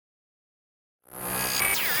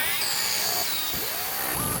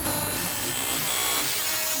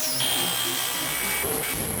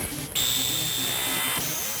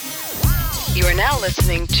are now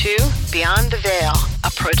listening to Beyond the Veil,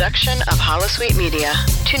 a production of Holosuite Media.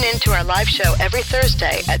 Tune in to our live show every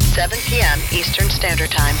Thursday at 7 p.m. Eastern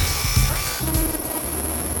Standard Time.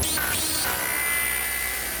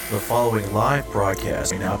 The following live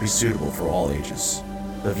broadcast may not be suitable for all ages.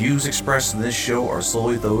 The views expressed in this show are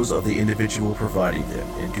solely those of the individual providing them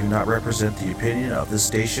and do not represent the opinion of this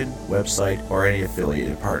station, website, or any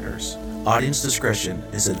affiliated partners. Audience discretion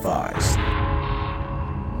is advised.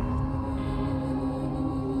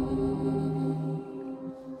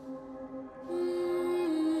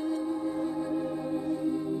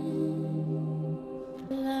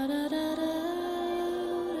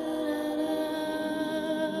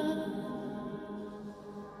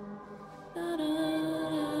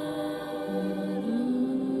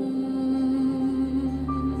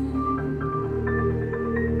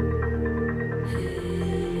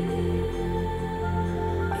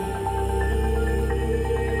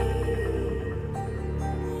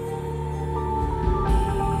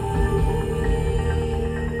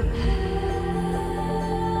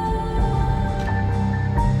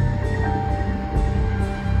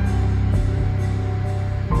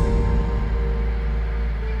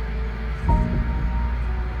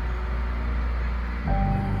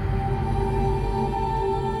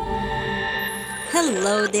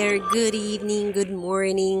 Hello there, good evening, good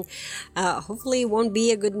morning. Hopefully it won't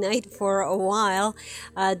be a good night for a while.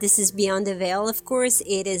 This is Beyond the Veil, of course.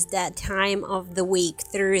 It is that time of the week,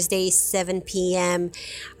 Thursday, 7 p.m.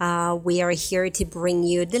 We are here to bring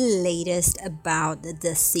you the latest about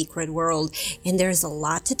the secret world. And there's a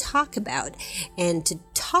lot to talk about. And to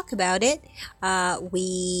talk about it,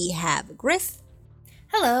 we have Griff.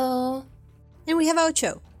 Hello. And we have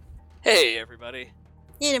Ocho. Hey, everybody.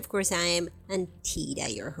 And of course, I am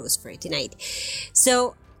Antida, your host for tonight.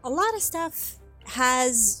 So, a lot of stuff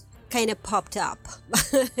has kind of popped up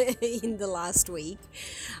in the last week.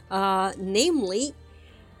 Namely,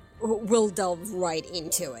 we'll delve right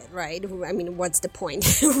into it, right? I mean, what's the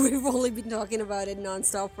point? We've only been talking about it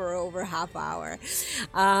nonstop for over half hour.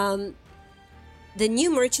 The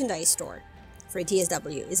new merchandise store for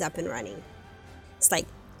TSW is up and running. It's like,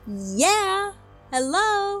 yeah,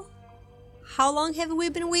 hello. How long have we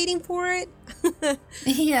been waiting for it?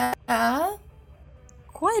 Yeah.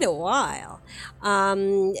 Quite a while.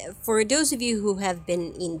 For those of you who have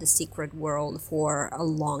been in the secret world for a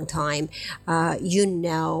long time, you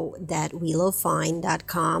know that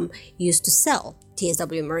WeLoveFine.com used to sell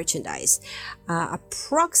TSW merchandise.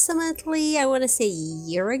 Approximately, I want to say a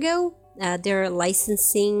year ago, their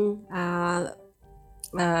licensing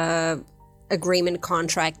agreement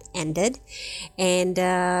contract ended, and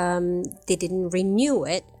they didn't renew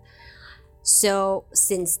it. So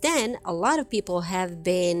since then, a lot of people have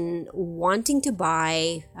been wanting to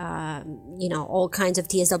buy all kinds of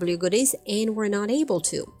TSW goodies, and were not able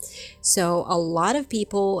to. So a lot of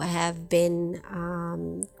people have been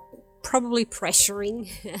probably pressuring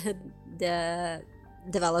the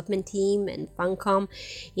development team and Funcom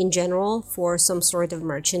in general for some sort of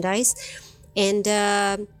merchandise.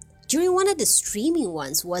 And during one of the streaming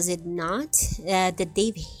ones, was it not, that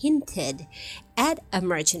they've hinted at a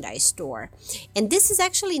merchandise store? And this is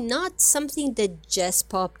actually not something that just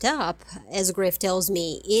popped up, as Griff tells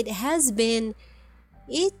me. It's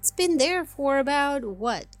been there for about,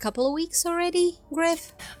 couple of weeks already,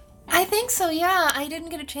 Griff? I think so, yeah. I didn't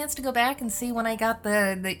get a chance to go back and see when I got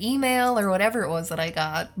the email or whatever it was that I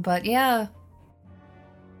got, but yeah.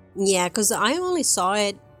 Yeah, because I only saw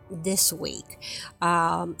it this week,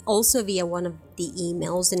 also via one of the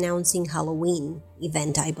emails announcing Halloween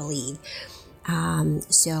event, I believe.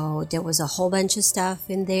 So there was a whole bunch of stuff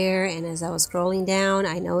in there, and as I was scrolling down,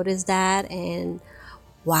 I noticed that, and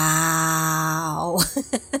wow.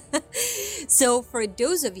 So for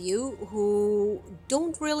those of you who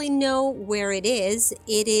don't really know where it is,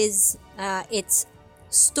 it's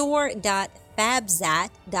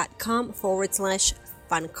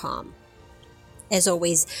store.fabzat.com/funcom. As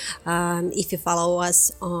always, if you follow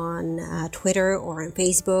us on Twitter or on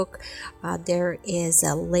Facebook, there is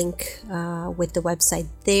a link with the website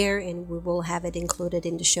there, and we will have it included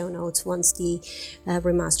in the show notes once the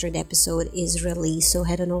remastered episode is released. So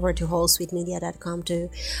head on over to wholesuitemedia.com to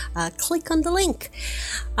click on the link.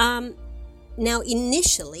 Now,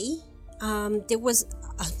 initially, there was,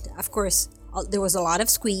 of course, there was a lot of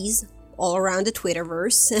squeeze all around the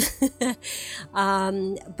Twitterverse.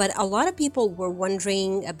 But a lot of people were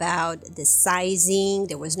wondering about the sizing.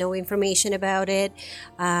 There was no information about it.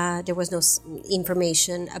 There was no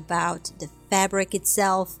information about the fabric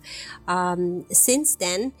itself. Since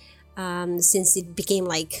then, since it became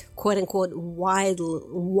like quote unquote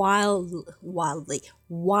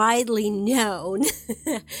widely known.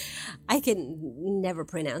 I can never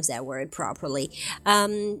pronounce that word properly.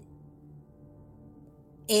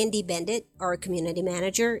 Andy Bendit, our community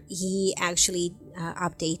manager, he actually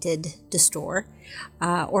updated the store,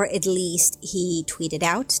 or at least he tweeted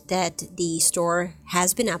out that the store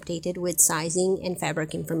has been updated with sizing and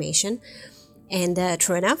fabric information. And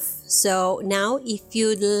true enough, so now if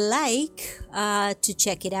you'd like to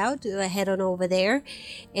check it out, head on over there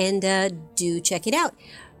and do check it out.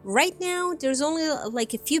 Right now, there's only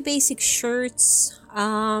like a few basic shirts,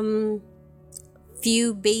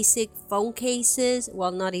 few basic phone cases,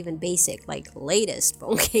 well, not even basic, like latest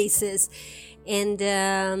phone cases,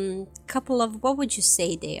 and couple of, what would you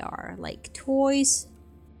say they are, like toys?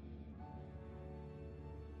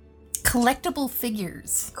 Collectible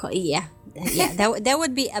figures. Yeah, that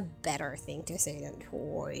would be a better thing to say than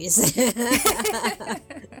toys.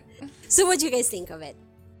 So what do you guys think of it?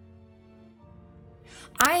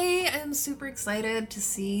 I am super excited to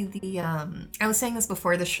see the, I was saying this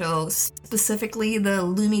before the show, specifically the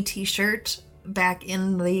Lumi t-shirt back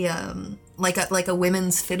in the, like a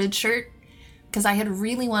women's fitted shirt, because I had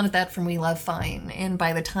really wanted that from We Love Fine, and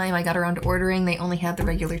by the time I got around to ordering, they only had the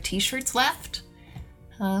regular t-shirts left.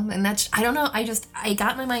 And that's, I don't know, I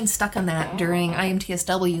got my mind stuck on that during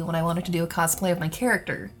IMTSW when I wanted to do a cosplay of my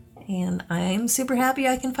character, and I'm super happy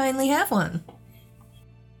I can finally have one.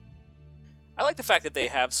 I like the fact that they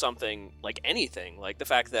have something, like anything, like the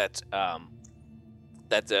fact that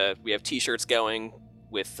we have t-shirts going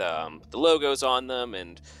with the logos on them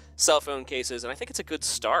and cell phone cases, and I think it's a good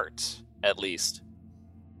start, at least.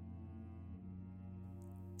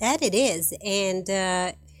 That it is,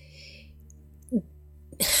 and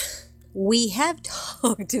we have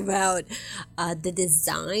talked about the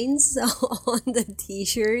designs on the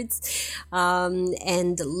t-shirts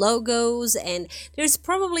and the logos, and there's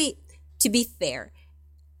probably, to be fair,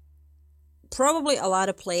 probably a lot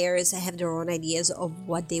of players have their own ideas of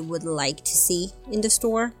what they would like to see in the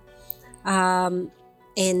store, and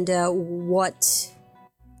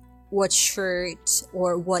what shirt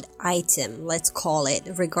or what item, let's call it,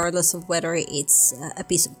 regardless of whether it's a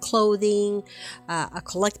piece of clothing, a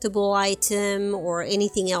collectible item, or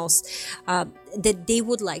anything else that they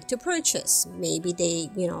would like to purchase. Maybe they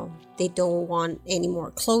don't want any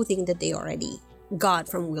more clothing that they already got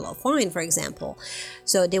from We Love Fine, for example.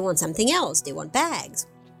 So they want something else. They want bags.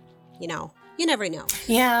 You never know.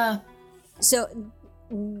 Yeah. So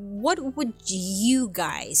what would you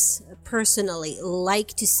guys personally like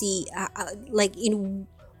to see, like in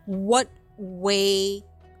what way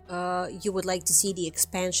you would like to see the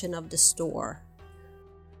expansion of the store?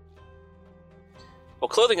 Well,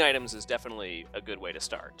 clothing items is definitely a good way to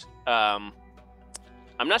start. I'm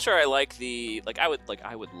not sure I like I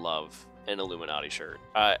would love an Illuminati shirt.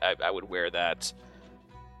 I would wear that,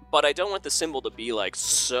 but I don't want the symbol to be like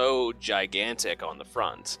so gigantic on the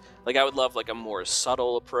front. Like I would love like a more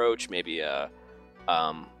subtle approach, maybe a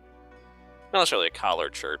not necessarily a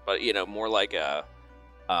collared shirt, but more like a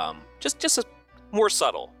just a more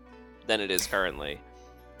subtle than it is currently.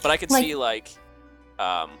 But I could see like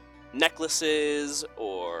necklaces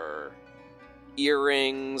or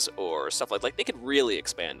earrings or stuff like they could really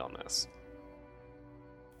expand on this.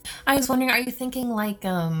 I was wondering, are you thinking like,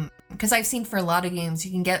 because I've seen for a lot of games,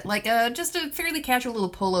 you can get like just a fairly casual little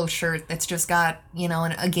polo shirt that's just got,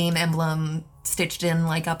 a game emblem stitched in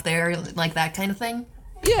like up there, like that kind of thing?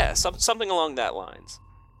 Yeah, something along that lines.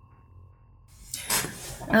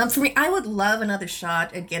 For me, I would love another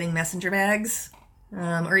shot at getting messenger bags,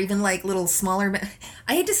 or even like little smaller.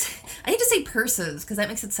 I hate to say purses because that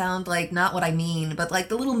makes it sound like not what I mean, but like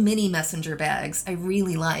the little mini messenger bags, I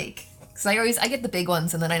really like. Because I get the big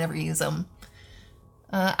ones and then I never use them.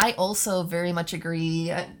 I also very much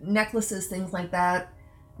agree. Necklaces, things like that.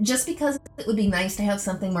 Just because it would be nice to have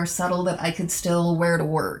something more subtle that I could still wear to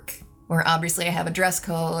work. Where obviously I have a dress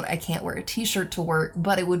code, I can't wear a t-shirt to work,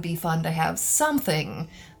 but it would be fun to have something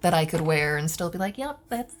that I could wear and still be like, yep,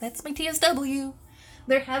 that's my TSW.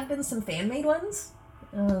 There have been some fan-made ones,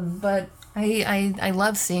 but I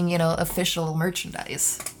love seeing, official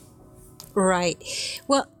merchandise. Right.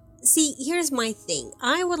 Well, see, here's my thing.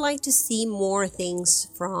 I would like to see more things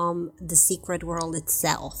from the Secret World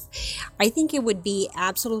itself. I think it would be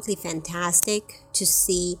absolutely fantastic to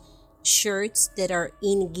see shirts that are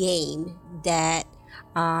in-game that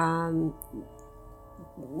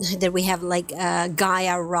we have, like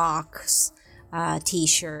Gaia Rocks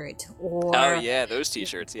t-shirt, or... Oh, yeah, those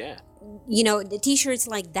t-shirts, yeah. The t-shirts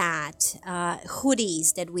like that,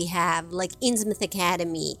 hoodies that we have, like Innsmouth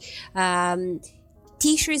Academy,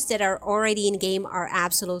 T-shirts that are already in game are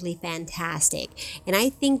absolutely fantastic, and I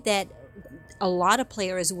think that a lot of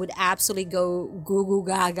players would absolutely go goo goo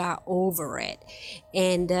gaga over it,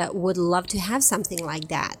 and would love to have something like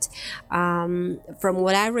that. From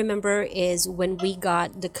what I remember is when we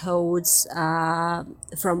got the codes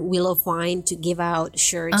from Wheel of Wine to give out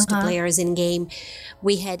shirts to players in game,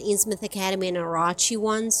 we had Innsmouth Academy and Arachi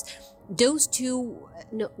ones. Those two,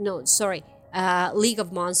 League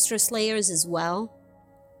of Monster Slayers as well.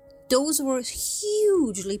 Those were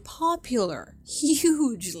hugely popular,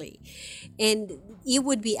 hugely. And it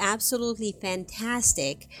would be absolutely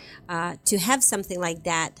fantastic to have something like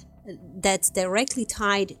that that's directly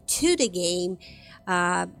tied to the game,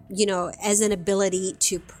 as an ability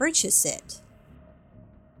to purchase it.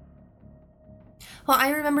 Well,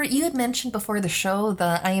 I remember you had mentioned before the show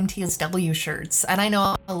the IMTSW shirts, and I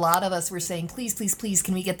know a lot of us were saying, please, please, please,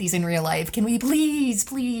 can we get these in real life? Can we please,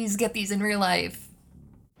 please get these in real life?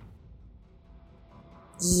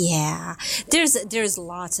 Yeah, there's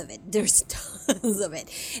lots of it. There's tons of it.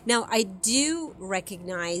 Now, I do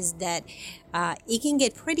recognize that it can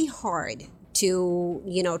get pretty hard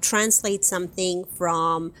to, translate something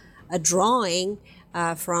from a drawing,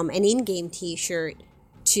 from an in-game t-shirt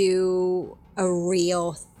to a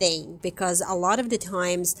real thing, because a lot of the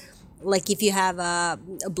times, like if you have a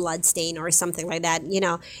blood stain or something like that,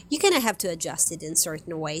 you kind of have to adjust it in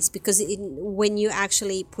certain ways, because when you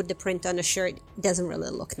actually put the print on a shirt, it doesn't really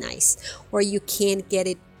look nice, or you can't get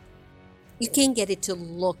it to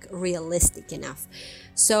look realistic enough.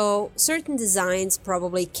 So certain designs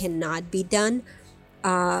probably cannot be done.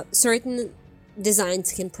 Certain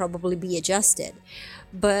designs can probably be adjusted,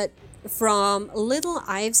 but from little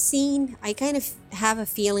I've seen, I kind of have a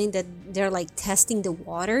feeling that they're like testing the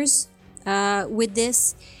waters with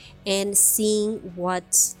this and seeing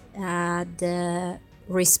what the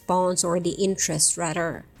response, or the interest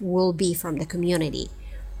rather, will be from the community.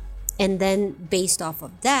 And then based off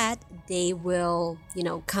of that, they will,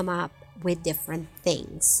 come up with different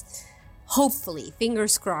things. Hopefully,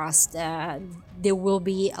 fingers crossed, there will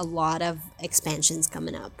be a lot of expansions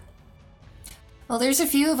coming up. Well, there's a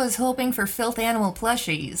few of us hoping for Filth Animal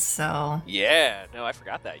plushies, so... Yeah, no, I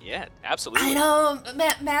forgot that. Yeah, absolutely. I know,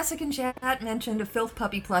 Massic in chat mentioned a Filth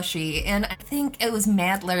Puppy plushie, and I think it was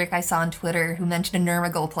Mad Lyric I saw on Twitter who mentioned a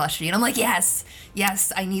Nurmagul plushie, and I'm like, yes,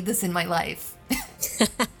 I need this in my life.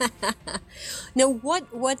 Now,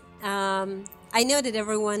 I know that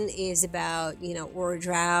everyone is about,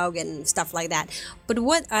 Ordraug and stuff like that, but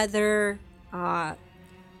what other,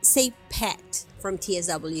 say, pet from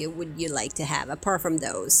TSW would you like to have, apart from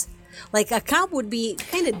those? Like, a cop would be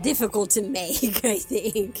kind of difficult to make, I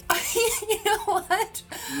think. You know what?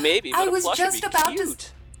 Maybe, but I a was plush just would be about cute. to...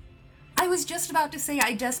 I was just about to say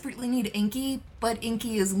I desperately need Inky, but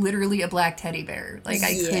Inky is literally a black teddy bear. Like,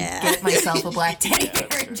 I could get myself a black teddy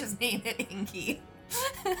bear and just name it Inky.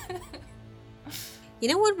 You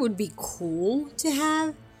know what would be cool to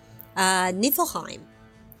have? Niflheim.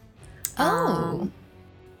 Oh.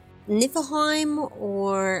 Niflheim,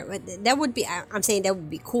 or that would be, I'm saying that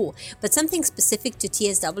would be cool, but something specific to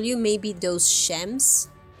TSW, maybe those Shems.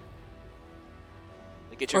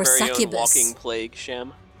 Like, get your or very own succubus. walking plague,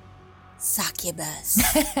 Shem. Succubus.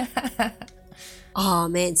 Oh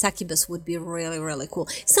man, succubus would be really, really cool.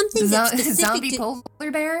 Something that's specific Zombie to...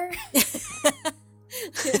 polar bear?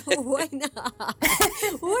 Why not?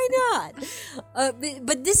 Why not?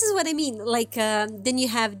 But this is what I mean. Like, then you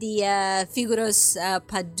have the Figuros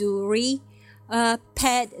Paduri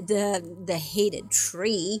pet, the hated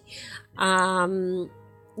tree. Or,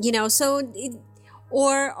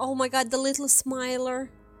 oh my god, the little Smiler.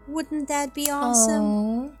 Wouldn't that be awesome?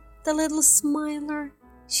 Aww. The little Smiler.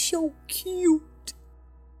 So cute.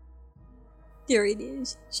 There it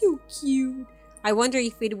is. So cute. I wonder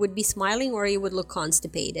if it would be smiling or it would look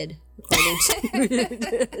constipated, according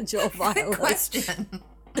to Joe Violet. Good question.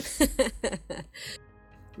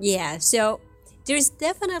 Yeah, so there's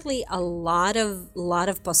definitely a lot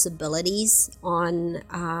of possibilities on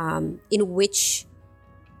in which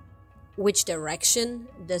direction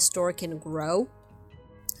the store can grow.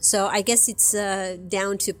 So I guess it's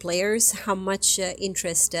down to players how much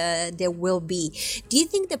interest there will be. Do you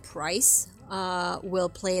think the price will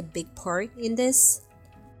play a big part in this?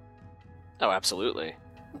 Oh, absolutely.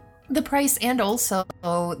 The price, and also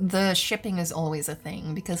the shipping is always a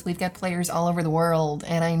thing, because we've got players all over the world,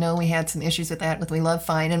 and I know we had some issues with that with We Love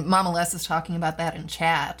Fine, and Mama Les is talking about that in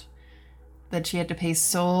chat, that she had to pay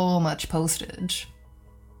so much postage.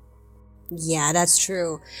 Yeah, that's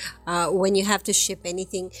true. When you have to ship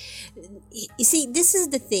anything, you see, this is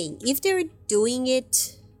the thing. If they're doing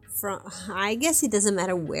it from, I guess it doesn't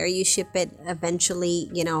matter where you ship it. Eventually,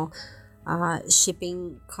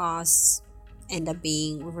 shipping costs end up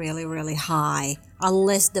being really, really high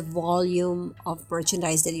unless the volume of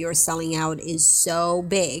merchandise that you're selling out is so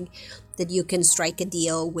big that you can strike a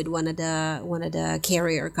deal with one of the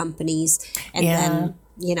carrier companies, and then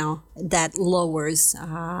that lowers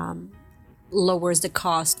the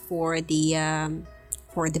cost for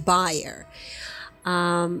the buyer,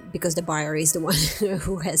 because the buyer is the one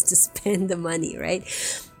who has to spend the money, right?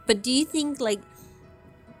 But do you think, like,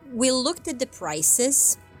 we looked at the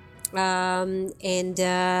prices, and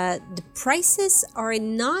the prices are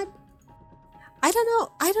not, I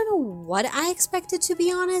don't know what I expected, to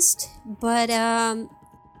be honest, but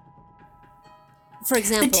for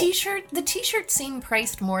example, the t-shirt seemed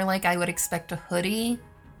priced more like I would expect a hoodie,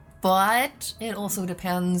 but it also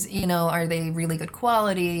depends, are they really good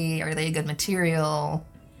quality? Are they a good material?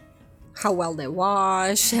 How well they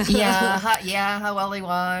wash. How well they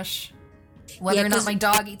wash. Whether or not my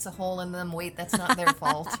dog eats a hole in them, wait, that's not their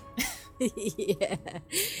fault. Yeah,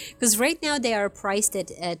 because right now they are priced at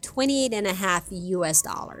 $28.50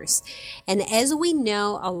 US, and as we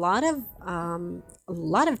know, a lot of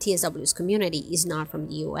TSW's community is not from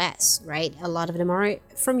the US, right? A lot of them are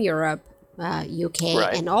from Europe, UK,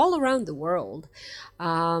 right, and all around the world.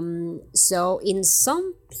 So in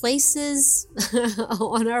some places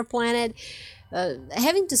on our planet,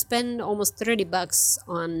 having to spend almost $30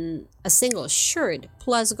 on a single shirt,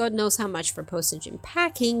 plus God knows how much for postage and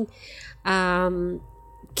packing, can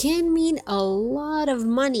mean a lot of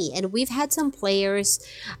money. And we've had some players,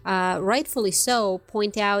 rightfully so,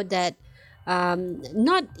 point out that,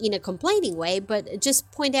 not in a complaining way, but just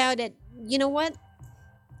point out that, you know what?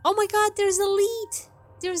 Oh my God, there's Elite!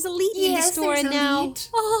 There's Elite in the store now.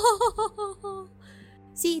 Oh.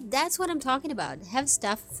 See, that's what I'm talking about. Have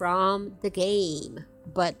stuff from the game.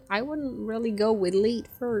 But I wouldn't really go with Elite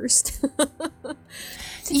first.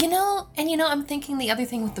 I'm thinking the other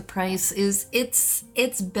thing with the price is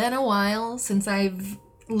it's been a while since I've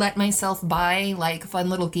let myself buy like fun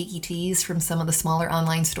little geeky tees from some of the smaller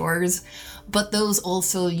online stores, but those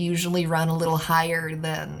also usually run a little higher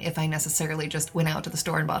than if I necessarily just went out to the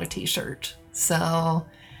store and bought a t-shirt. So...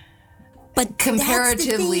 But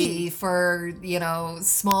comparatively, for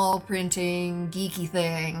small printing geeky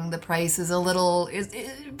thing, the price is is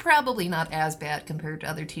probably not as bad compared to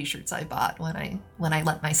other t-shirts I bought when I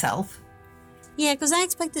let myself. Yeah, because I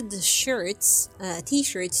expected the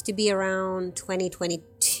t-shirts to be around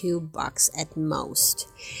 $22 at most,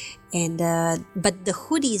 and but the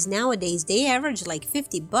hoodies nowadays, they average like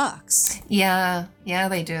 $50. Yeah,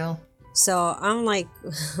 they do. So I'm like,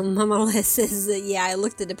 Mama Les says, I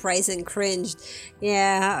looked at the price and cringed.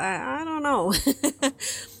 Yeah, I don't know.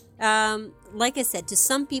 Like I said, to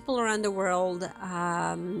some people around the world,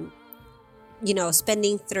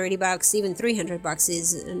 spending $30, even $300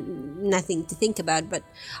 is nothing to think about. But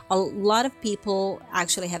a lot of people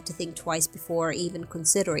actually have to think twice before even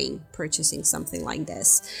considering purchasing something like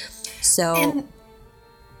this. So,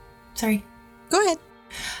 sorry. Go ahead.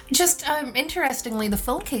 Just interestingly, the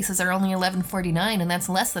phone cases are only $11.49, and that's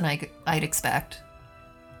less than I'd expect.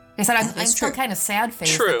 I said I'm still kind of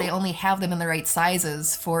sad-faced that they only have them in the right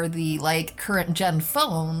sizes for the current gen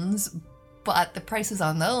phones, but the prices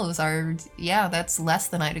on those are that's less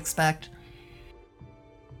than I'd expect.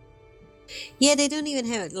 Yeah, they don't even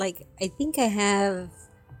have I think I have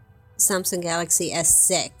Samsung Galaxy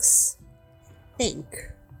S6.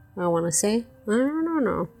 I want to say. I don't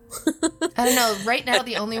know. I don't know. Right now,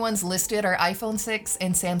 the only ones listed are iPhone 6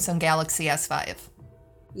 and Samsung Galaxy S5.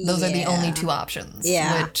 Those are the only two options.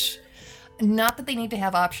 Yeah. Which, not that they need to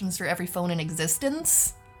have options for every phone in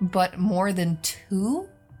existence, but more than two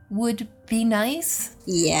would be nice.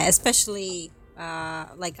 Yeah, especially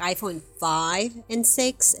iPhone 5 and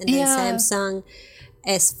 6, and then Samsung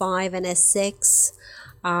S5 and S6.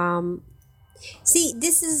 See,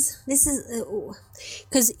 this is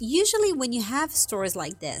because usually when you have stores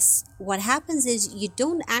like this, what happens is you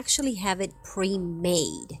don't actually have it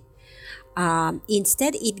pre-made.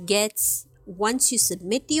 Instead, it gets, once you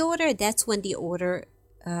submit the order, that's when the order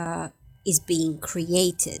is being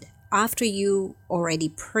created after you already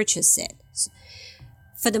purchase it.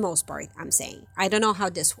 For the most part, I'm saying. I don't know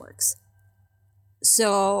how this works.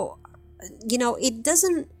 So, it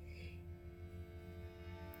doesn't.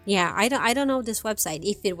 Yeah, I don't know this website,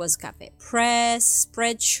 if it was Cafe Press,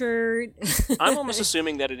 Spreadshirt. I'm almost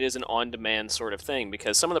assuming that it is an on-demand sort of thing,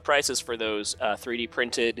 because some of the prices for those 3D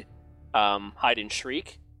printed hide and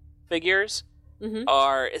shriek figures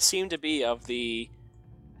seem to be of the,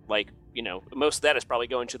 most of that is probably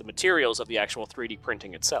going to the materials of the actual 3D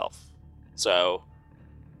printing itself. So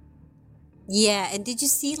Yeah, and did you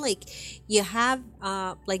see like you have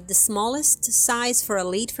like the smallest size for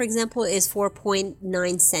Elite, for example, is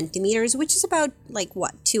 4.9 centimeters, which is about like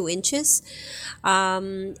what, 2 inches,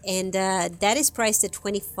 and that is priced at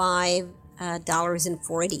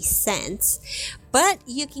 $25.40. But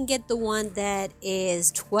you can get the one that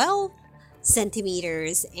is 12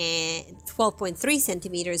 centimeters and 12.3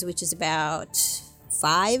 centimeters, which is about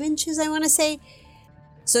 5 inches, I want to say.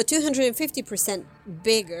 So 250%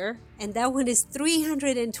 bigger, and that one is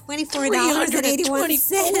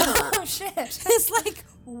 $324.81. Oh shit! It's like,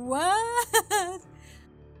 what?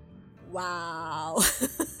 Wow.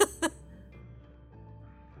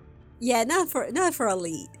 Yeah, not for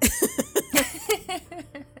Elite.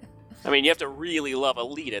 I mean, you have to really love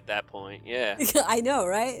Elite at that point. Yeah. I know,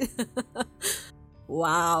 right?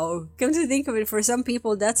 Wow. Come to think of it, for some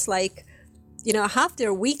people, that's like, half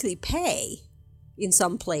their weekly pay in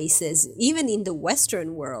some places, even in the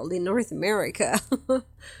Western world, in North America.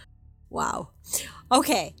 Wow.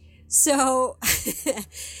 Okay, so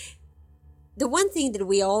the one thing that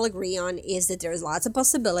we all agree on is that there's lots of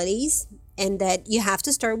possibilities and that you have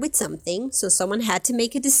to start with something. So someone had to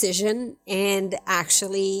make a decision and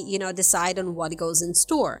actually, decide on what goes in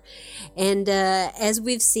store. And as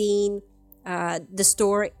we've seen, the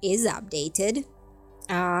store is updated.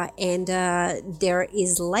 And there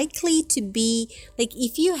is likely to be, like,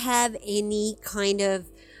 if you have any kind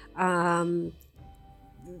of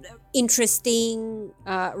interesting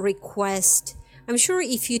request, I'm sure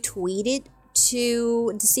if you tweet it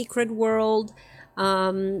to the Secret World,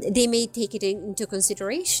 they may take it into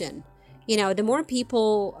consideration. The more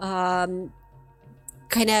people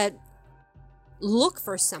kind of look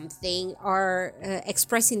for something, or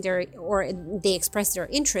express their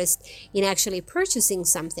interest in actually purchasing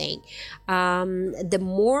something, the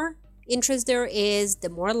more interest there is, the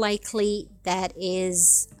more likely that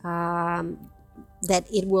is that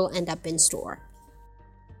it will end up in store.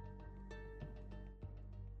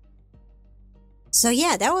 So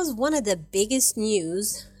yeah, that was one of the biggest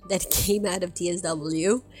news that came out of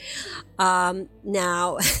TSW.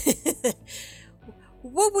 Now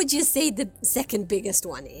what would you say the second biggest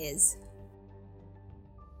one is?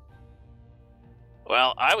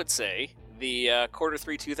 Well, I would say the Quarter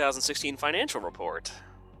 3 2016 financial report.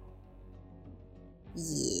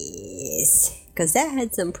 Yes, because that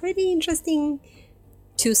had some pretty interesting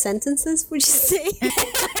 2 sentences, would you say?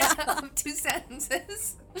 2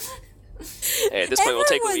 sentences. Hey, at this point, we'll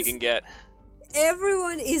take what we can get.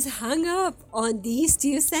 Everyone is hung up on these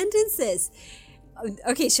 2 sentences.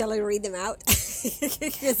 Okay, shall I read them out?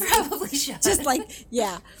 Probably should. Just like,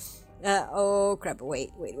 yeah. Oh, crap.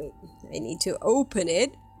 Wait. I need to open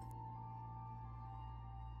it.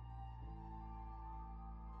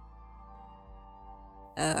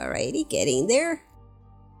 Alrighty, getting there.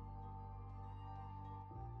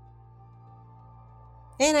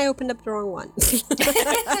 And I opened up the wrong one. Well,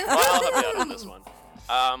 I'll help you out on this one.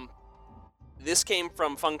 This came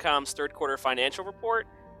from Funcom's third quarter financial report,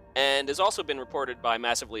 and has also been reported by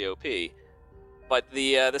Massively OP. But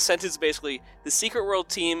the sentence basically, the Secret World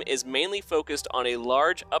team is mainly focused on a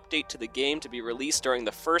large update to the game to be released during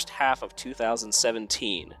the first half of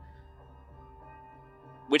 2017,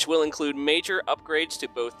 which will include major upgrades to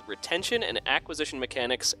both retention and acquisition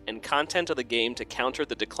mechanics and content of the game to counter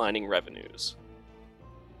the declining revenues.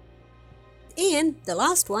 And the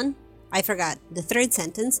last one, I forgot, the third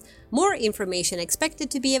sentence, more information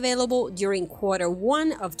expected to be available during quarter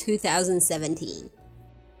 1 of 2017.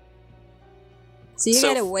 So you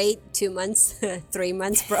gotta wait 2 months, 3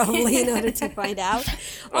 months probably in order to find out.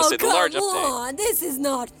 Oh, come on, this is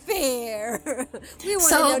not fair. We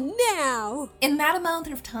want to know now. In that amount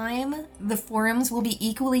of time, the forums will be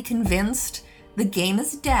equally convinced the game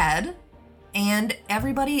is dead, and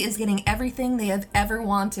everybody is getting everything they have ever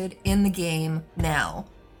wanted in the game now.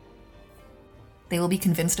 They will be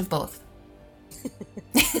convinced of both.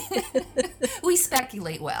 We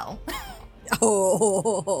speculate well.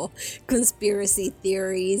 Oh, conspiracy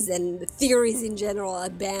theories and theories in general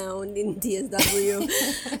abound in TSW.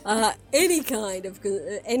 Any kind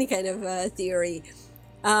of theory.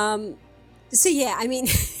 So yeah, I mean,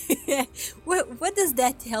 what does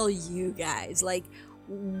that tell you guys? Like,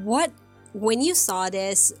 when you saw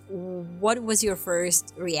this, what was your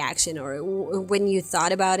first reaction, or when you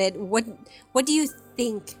thought about it? What do you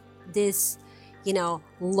think this,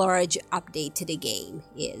 large update to the game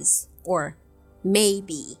is, or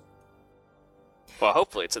maybe? Well,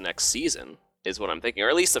 hopefully it's the next season, is what I'm thinking, or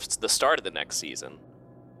at least the start of the next season.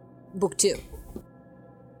 Book 2.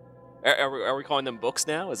 Are we calling them books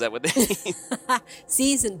now? Is that what they mean?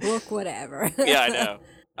 Season, book, whatever. Yeah, I know.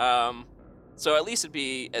 So at least it'd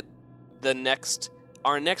be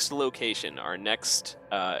our next location, our next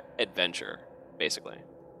adventure, basically.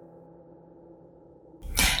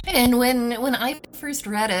 And when I first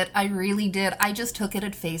read it, I just took it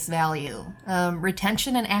at face value.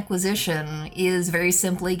 Retention and acquisition is very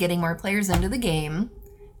simply getting more players into the game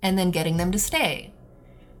and then getting them to stay.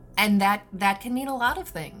 And that can mean a lot of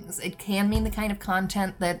things. It can mean the kind of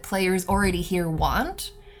content that players already here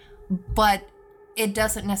want, but it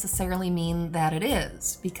doesn't necessarily mean that it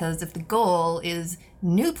is, because if the goal is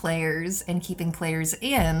new players and keeping players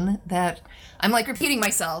in, that I'm like repeating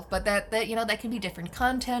myself, but that can be different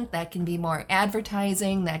content, that can be more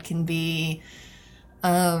advertising, that can be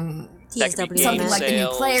something like the new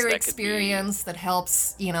player experience that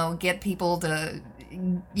helps, get people to,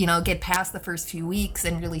 get past the first few weeks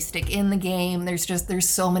and really stick in the game. There's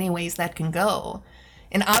so many ways that can go.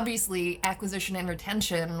 And obviously, acquisition and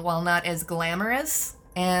retention, while not as glamorous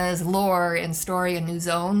as lore and story and new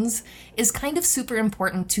zones, is kind of super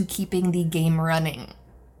important to keeping the game running.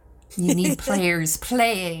 You need players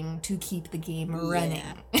playing to keep the game running.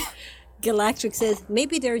 Galactric says,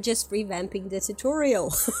 maybe they're just revamping the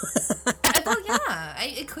tutorial. Well, yeah,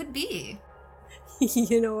 it could be.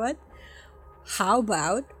 You know what? How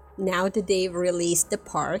about now that they've released the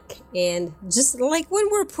park, and just like when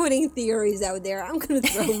we're putting theories out there, I'm going to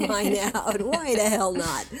throw mine out. Why the hell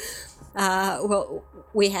not? Well,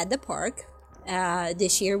 we had the park.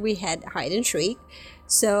 This year we had Hide and Shriek.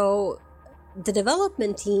 So the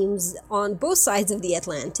development teams on both sides of the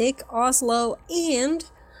Atlantic, Oslo and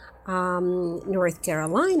North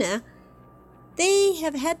Carolina, they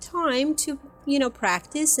have had time to,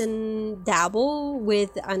 practice and dabble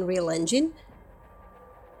with Unreal Engine.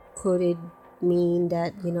 Could it mean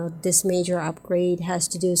that, this major upgrade has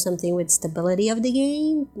to do something with stability of the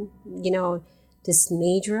game? This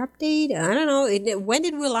major update? I don't know. When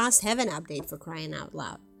did we last have an update, for crying out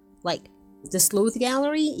loud? Like, the Sleuth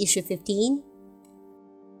Gallery, issue 15?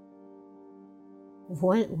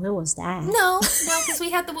 When was that? No, because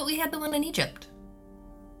we had the one in Egypt.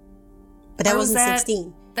 But that wasn't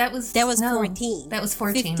 16. That was 14. That was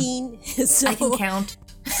 14. 15. So, I can count.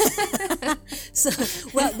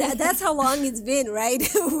 That's how long it's been, right?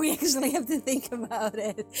 We actually have to think about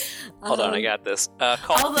it. Hold on, I got this.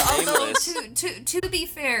 Although to be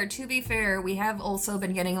fair, we have also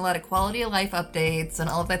been getting a lot of quality of life updates and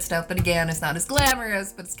all of that stuff. But again, it's not as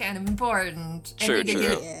glamorous, but it's kind of important. And we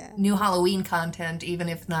get new Halloween content, even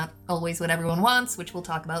if not always what everyone wants, which we'll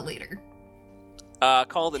talk about later.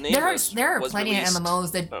 Call the Nameless. There are plenty of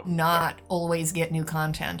MMOs that not always get new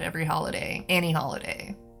content every holiday, any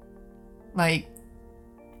holiday. Like,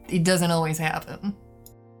 it doesn't always happen.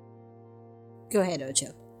 Go ahead,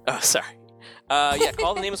 Ocho. Oh, sorry.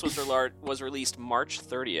 Call the Nameless was released March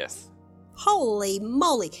 30th. Holy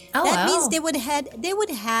moly! Oh, that means they would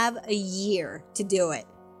have a year to do it.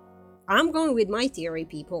 I'm going with my theory,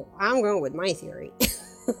 people. I'm going with my theory.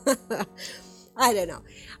 I don't know.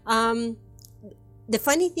 The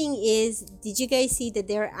funny thing is, did you guys see that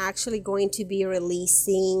they're actually going to be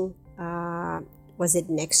releasing, was it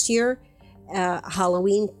next year,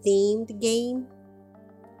 Halloween themed game?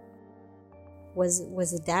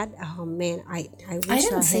 Was it that? Oh man, I wish I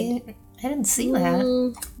didn't see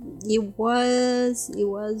that. It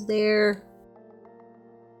was there.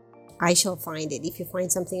 I shall find it. If you find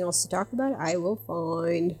something else to talk about, I will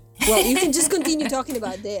find. Well, you can just continue talking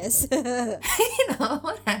about this. Whatever.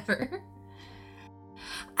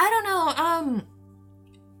 I don't know.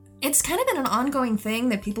 It's kind of been an ongoing thing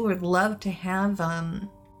that people would love to have an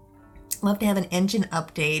engine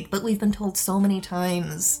update, but we've been told so many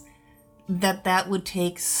times that would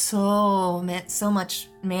take so much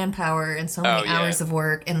manpower and so many hours of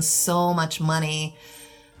work and so much money.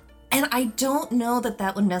 And I don't know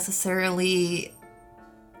that would necessarily.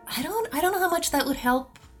 I don't know how much that would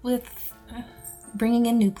help with bringing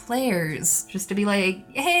in new players, just to be like,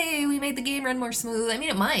 hey, we made the game run more smooth. I mean,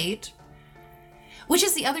 it might. Which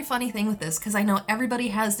is the other funny thing with this, because I know everybody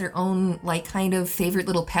has their own, like, kind of favorite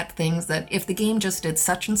little pet things that if the game just did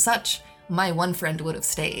such and such, my one friend would have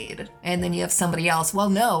stayed. And then you have somebody else, well,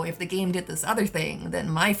 no, if the game did this other thing, then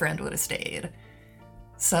my friend would have stayed.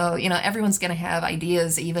 So, everyone's going to have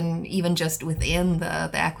ideas, even just within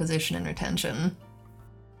the acquisition and retention.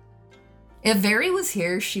 If Very was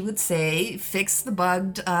here, she would say, fix the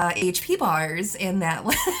bugged HP bars, and that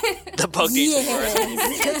would... The bugged HP bars.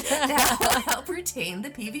 That will help retain the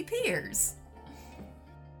PvPers.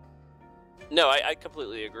 No, I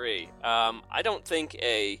completely agree. I don't think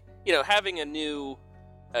having a new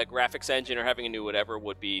graphics engine or having a new whatever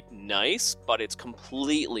would be nice, but it's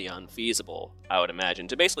completely unfeasible, I would imagine.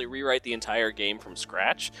 To basically rewrite the entire game from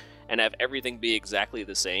scratch and have everything be exactly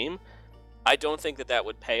the same, I don't think that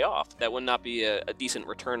would pay off. That would not be a decent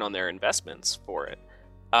return on their investments for it.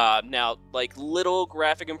 Now, like, little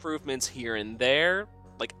graphic improvements here and there,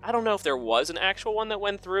 like, I don't know if there was an actual one that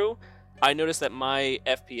went through. I noticed that my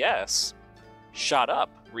FPS shot up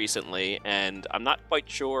recently, and I'm not quite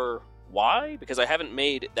sure why, because I haven't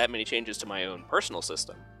made that many changes to my own personal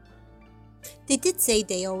system. They did say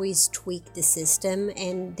they always tweak the system,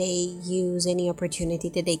 and they use any opportunity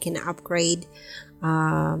that they can upgrade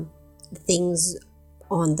things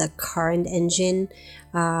on the current engine,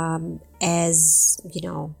 as you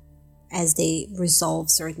know, as they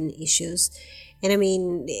resolve certain issues. And I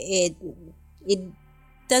mean, it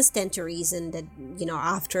does stand to reason that, you know,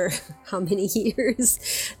 after how many years,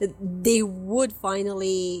 they would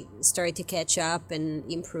finally start to catch up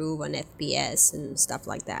and improve on FPS and stuff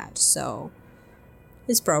like that. So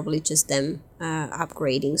it's probably just them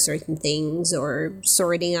upgrading certain things or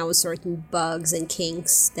sorting out certain bugs and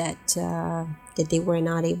kinks that they were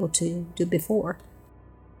not able to do before.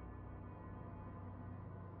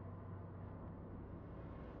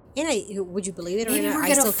 And would you believe it or not,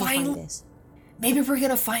 I still can find this. Maybe we're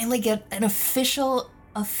gonna finally get an official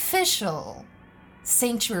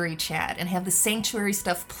Sanctuary chat and have the Sanctuary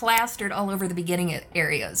stuff plastered all over the beginning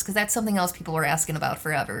areas, because that's something else people were asking about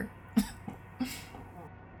forever.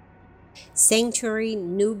 Sanctuary,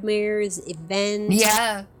 Noobmares, event.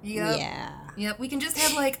 Yeah. Yep, we can just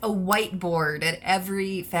have like a whiteboard at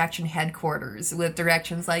every faction headquarters with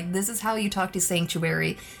directions like, this is how you talk to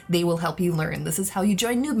Sanctuary, they will help you learn. This is how you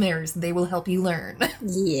join Noobmares, they will help you learn.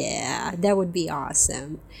 Yeah, that would be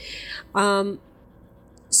awesome.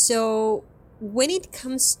 So when it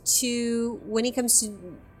comes to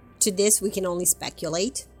this, we can only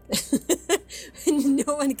speculate.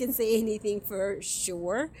 No one can say anything for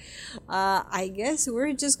sure. I guess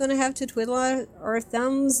we're just gonna have to twiddle our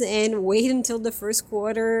thumbs and wait until the first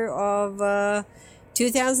quarter of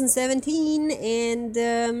 2017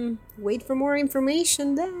 and wait for more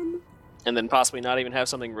information then. And then possibly not even have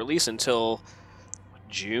something released until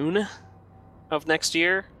June of next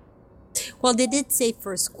year? Well, they did say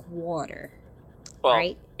first quarter, well,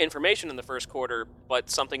 right? Information in the first quarter, but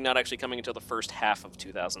something not actually coming until the first half of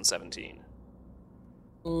 2017.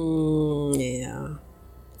 Yeah.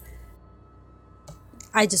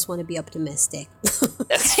 I just want to be optimistic.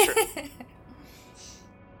 That's true.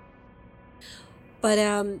 But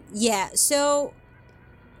yeah, so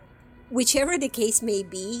whichever the case may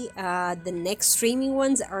be, the next streaming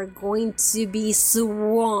ones are going to be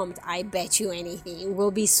swamped. I bet you anything.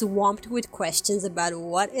 We'll be swamped with questions about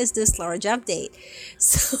what is this large update.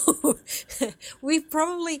 So we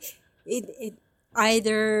probably it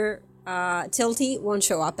either Tilty won't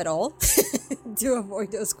show up at all to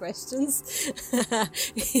avoid those questions,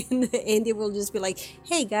 and Andy will just be like,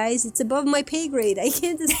 "Hey guys, it's above my pay grade. I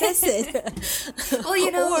can't discuss it." Well, you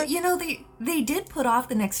know, they did put off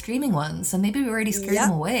the next streaming ones, so maybe we already scared them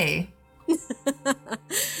away.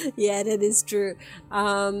 Yeah, that is true.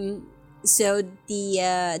 So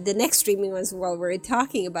the next streaming ones, while we're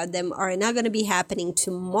talking about them, are not going to be happening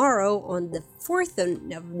tomorrow on the 4th of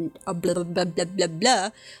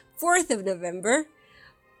November,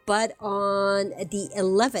 but on the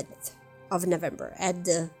 11th of November at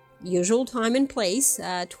the usual time and place,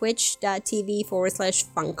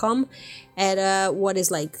 twitch.tv/Funcom at what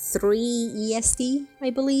is like 3 EST,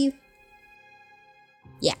 I believe.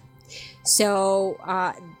 Yeah. So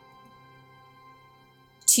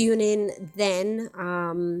tune in then,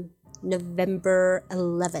 November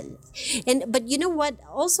 11th. But you know what?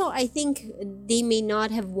 Also, I think they may not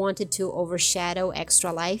have wanted to overshadow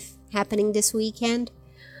Extra Life happening this weekend.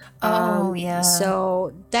 Oh, yeah.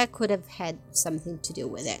 So that could have had something to do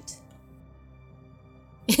with it.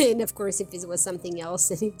 And of course, if it was something else,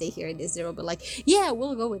 and if they hear this, they'll be like, yeah,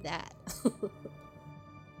 we'll go with that.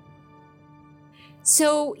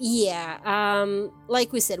 So yeah,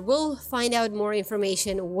 like we said, we'll find out more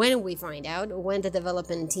information when we find out, when the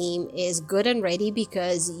development team is good and ready,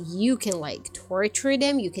 because you can like torture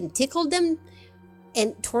them, you can tickle them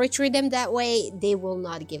and torture them that way. They will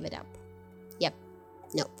not give it up. Yep.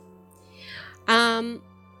 Nope.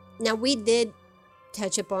 Now we did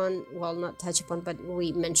touch upon, well, not touch upon, but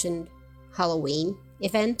we mentioned Halloween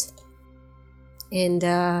event, and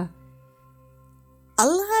a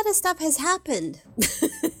lot of stuff has happened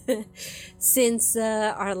since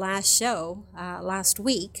our last show, last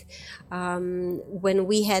week. When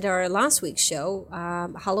we had our last week's show,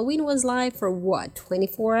 Halloween was live for what,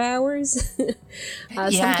 24 hours?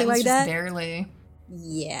 Something like that? Barely.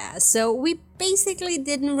 Yeah, so we basically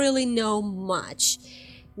didn't really know much.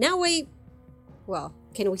 Now well,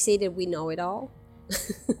 can we say that we know it all?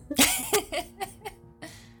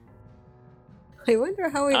 I wonder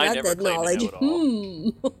how I got never that claim to knowledge.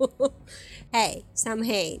 know it Hey, Sam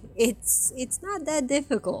Hain, it's not that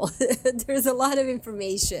difficult. There's a lot of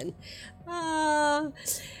information. So,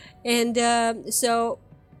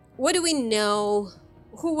 what do we know?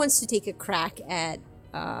 Who wants to take a crack at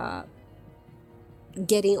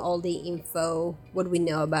getting all the info? What do we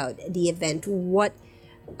know about the event? What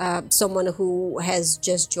someone who has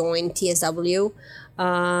just joined TSW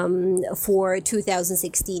for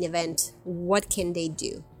 2016 event, what can they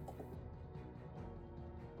do?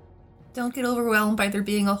 Don't get overwhelmed by there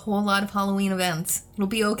being a whole lot of Halloween events. It'll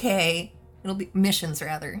be okay. It'll be missions,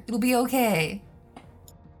 rather. It'll be okay.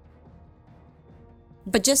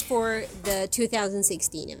 But just for the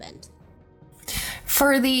 2016 event.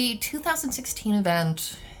 For the 2016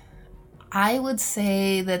 event, I would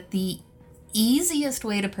say that the easiest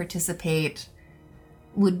way to participate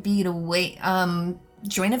would be to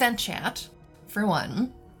join event chat, for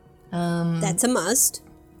one. That's a must.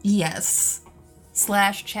 Yes.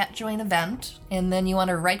 /chat join event, and then you want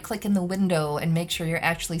to right click in the window and make sure you're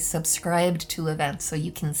actually subscribed to event so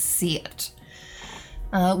you can see it.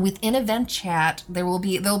 Within event chat, there'll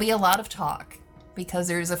be a lot of talk because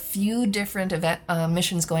there's a few different event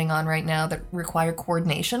missions going on right now that require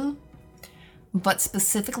coordination. But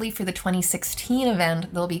specifically for the 2016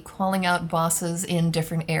 event, they'll be calling out bosses in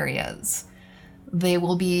different areas. They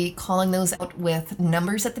will be calling those out with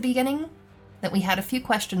numbers at the beginning that we had a few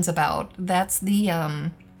questions about. That's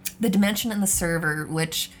the dimension in the server,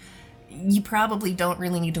 which you probably don't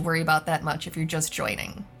really need to worry about that much if you're just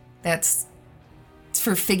joining. That's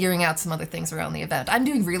for figuring out some other things around the event. I'm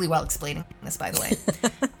doing really well explaining this, by the way.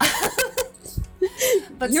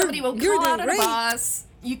 But somebody will call out a boss.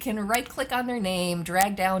 You can right-click on their name,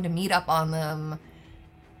 drag down to meet up on them.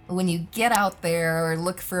 When you get out there,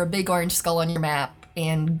 look for a big orange skull on your map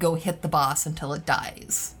and go hit the boss until it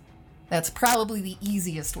dies. That's probably the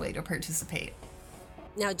easiest way to participate.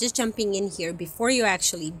 Now, just jumping in here, before you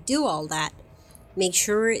actually do all that, make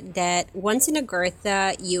sure that once in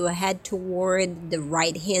Agartha, you head toward the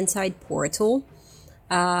right-hand side portal.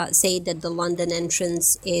 Say that the London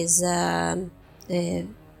entrance is,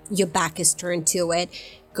 your back is turned to it.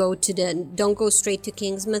 Don't go straight to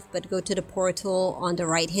Kingsmouth, but go to the portal on the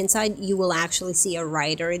right-hand side. You will actually see a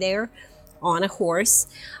rider there on a horse.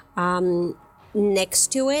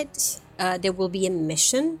 Next to it, there will be a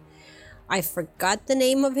mission. I forgot the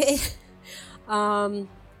name of it.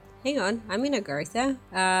 Hang on, I'm in Agartha.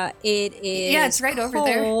 It is... Yeah, it's right over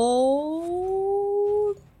there.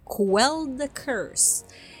 Quell the Curse.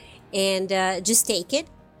 And just take it.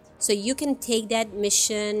 So you can take that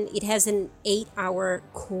mission. It has an 8-hour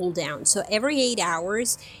cooldown. So every 8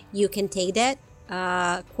 hours, you can take that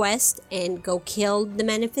quest and go kill the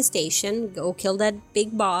manifestation. Go kill that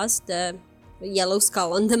big boss, the yellow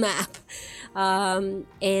skull on the map. And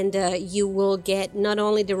you will get not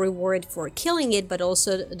only the reward for killing it, but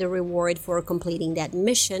also the reward for completing that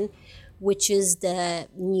mission, which is the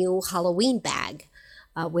new Halloween bag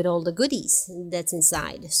with all the goodies that's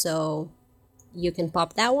inside. So you can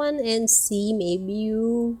pop that one and see maybe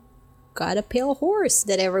you got a pale horse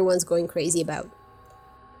that everyone's going crazy about.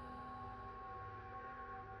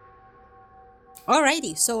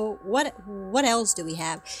 Alrighty, so what else do we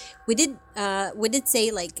have? We did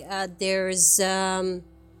say like there's Do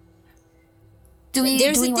we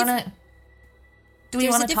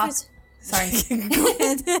want to talk? Sorry. Go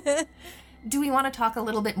ahead. Do we want to talk a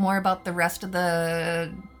little bit more about the rest of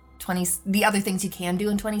the other things you can do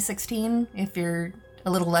in 2016 if you're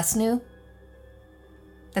a little less new?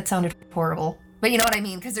 That sounded horrible, but you know what I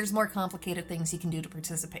mean, because there's more complicated things you can do to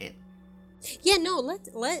participate. Yeah, no,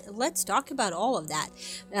 let's talk about all of that.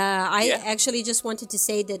 I actually just wanted to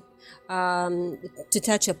say that to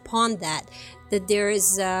touch upon that there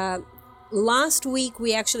is last week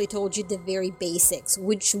we actually told you the very basics,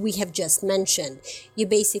 which we have just mentioned. You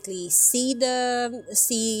basically see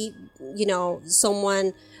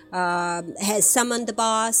someone has summoned the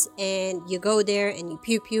boss, and you go there and you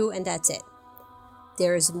pew and that's it.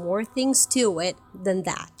 There's more things to it than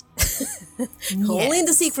that. Yes. Only in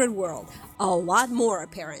the secret world. A lot more,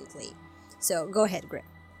 apparently. So go ahead, Grip.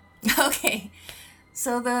 Okay.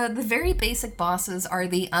 So the very basic bosses are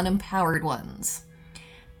the unempowered ones.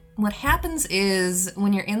 What happens is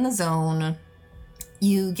when you're in the zone,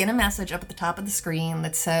 you get a message up at the top of the screen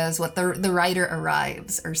that says what the rider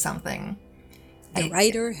arrives or something. The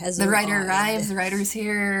rider arrives, the rider's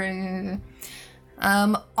here.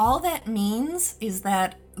 All that means is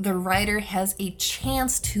that the rider has a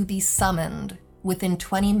chance to be summoned within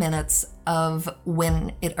 20 minutes of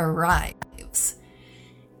when it arrives.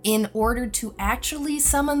 In order to actually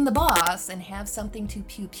summon the boss and have something to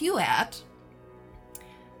pew at,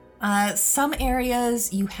 Some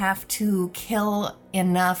areas you have to kill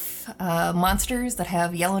enough monsters that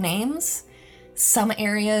have yellow names. Some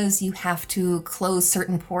areas you have to close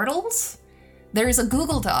certain portals. There's a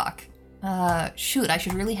Google Doc. Shoot, I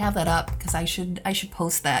should really have that up because I should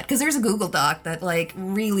post that, because there's a Google Doc that like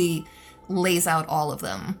really lays out all of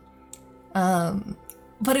them.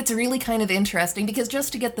 But it's really kind of interesting because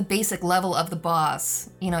just to get the basic level of the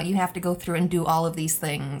boss, you know, you have to go through and do all of these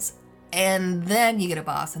things. And then you get a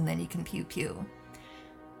boss, and then you can pew pew.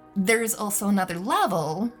 There's also another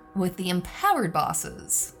level with the empowered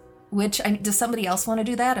bosses, which, does somebody else want to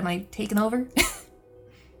do that? Am I taking over?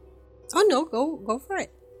 Oh no, go for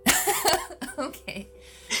it. Okay.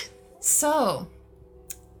 So,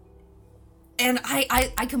 and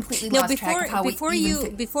I completely lost track of how before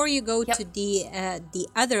you go to the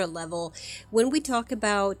other level, when we talk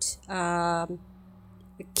about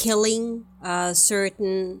killing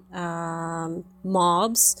certain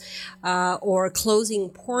mobs or closing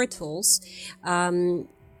portals,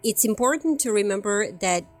 it's important to remember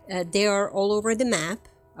that they are all over the map.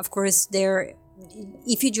 Of course,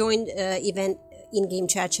 if you join event in-game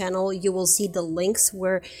chat channel, you will see the links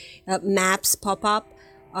where maps pop up,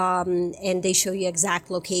 and they show you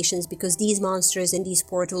exact locations, because these monsters and these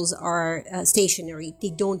portals are stationary. They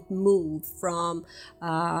don't move from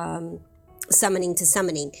summoning to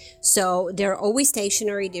summoning, so they're always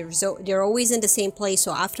stationary. They're always in the same place,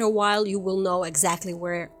 so after a while you will know exactly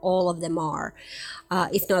where all of them are,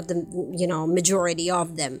 if not the majority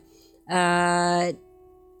of them.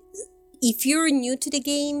 If you're new to the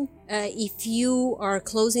game, if you are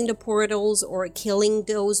closing the portals or killing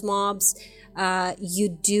those mobs,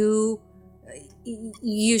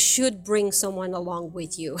 you should bring someone along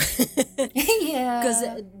with you. Yeah, because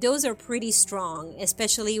those are pretty strong,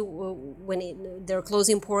 especially when they're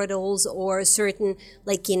closing portals, or certain,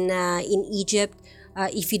 like in Egypt,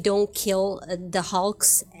 if you don't kill the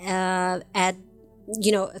Hulks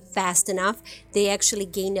fast enough, they actually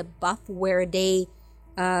gain a buff where they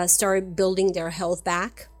start building their health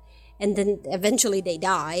back, and then eventually they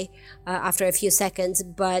die after a few seconds,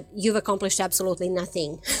 but you've accomplished absolutely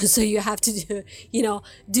nothing. So you have to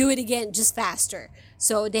do it again, just faster.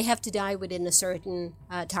 So they have to die within a certain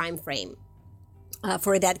time frame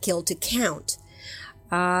for that kill to count.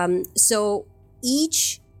 So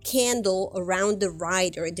each candle around the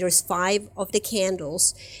rider, there's 5 of the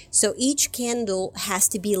candles, so each candle has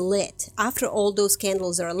to be lit. After all those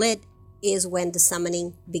candles are lit is when the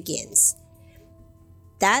summoning begins.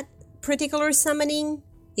 That particular summoning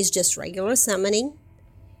is just regular summoning,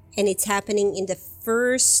 and it's happening in the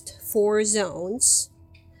first 4 zones.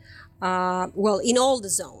 In all the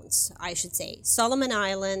zones, I should say. Solomon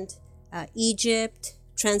Island, Egypt,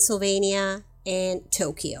 Transylvania, and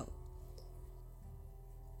Tokyo.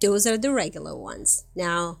 Those are the regular ones.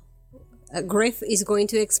 Now, Griff is going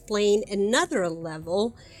to explain another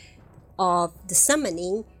level of the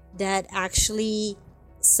summoning that actually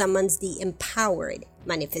summons the empowered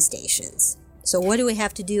manifestations. So what do we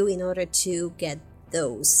have to do in order to get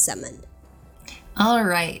those summoned? All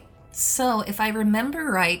right. So if I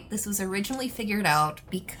remember right, this was originally figured out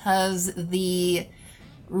because the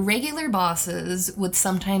regular bosses would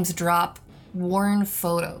sometimes drop worn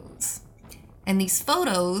photos. And these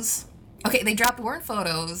photos, they drop worn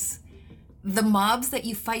photos. The mobs that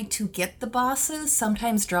you fight to get the bosses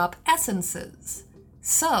sometimes drop essences.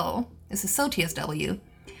 So, this is so TSW,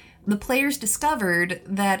 the players discovered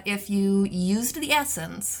that if you used the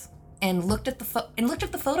essence and looked at the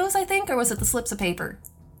photos, I think, or was it the slips of paper?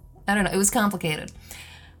 I don't know. It was complicated.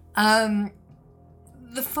 The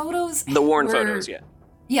photos. The worn photos, yeah.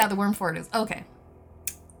 Yeah, the worn photos. Okay.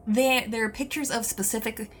 They're pictures of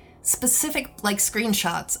specific like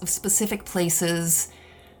screenshots of specific places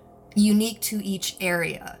unique to each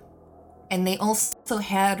area. And they also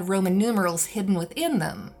had Roman numerals hidden within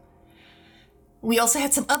them. We also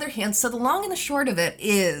had some other hints. So the long and the short of it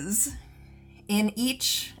is, in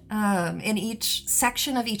each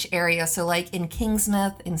section of each area, so like in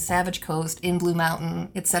Kingsmouth, in Savage Coast, in Blue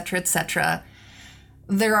Mountain, etc.,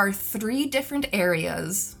 there are 3 different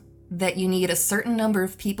areas that you need a certain number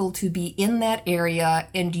of people to be in that area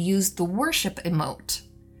and use the worship emote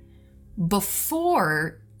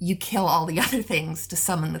before you kill all the other things to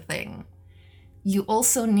summon the thing. You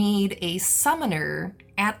also need a summoner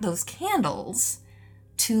at those candles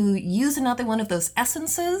to use another one of those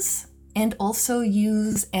essences, and also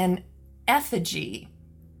use an effigy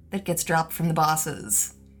that gets dropped from the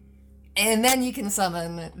bosses. And then you can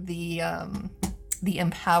summon the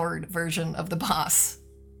empowered version of the boss.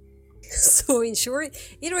 So in short,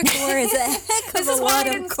 it requires a heck of a lot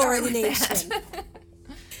of coordination.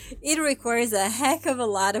 it requires a heck of a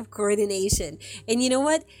lot of coordination. And you know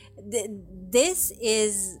what? This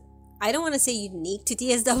is, I don't want to say unique to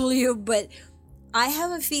TSW, but I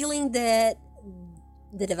have a feeling that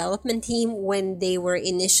the development team, when they were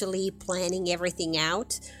initially planning everything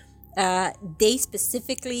out, they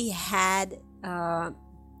specifically had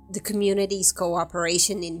the community's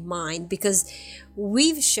cooperation in mind, because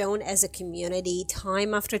we've shown as a community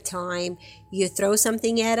time after time, you throw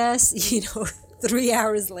something at us, 3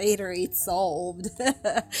 hours later it's solved.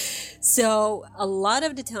 So a lot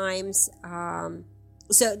of the times, I'm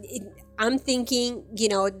thinking,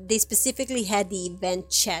 they specifically had the event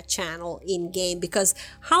chat channel in game, because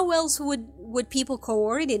how else would people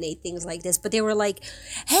coordinate things like this? But they were like,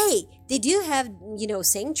 hey, they do have,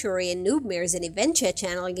 Sanctuary and Noobmares and event chat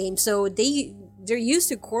channel in game, so they're used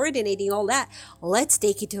to coordinating all that. Let's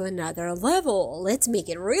take it to another level. Let's make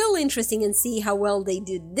it real interesting and see how well they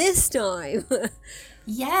do this time.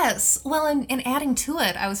 Yes. Well, and adding to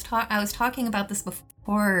it, I was talking about this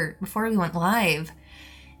before we went live.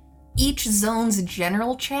 Each zone's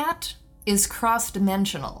general chat is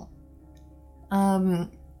cross-dimensional.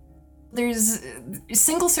 There's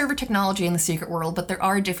single server technology in the secret world, but there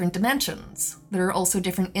are different dimensions. There are also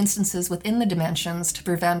different instances within the dimensions to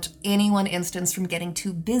prevent any one instance from getting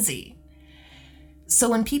too busy. So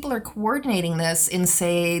when people are coordinating this in,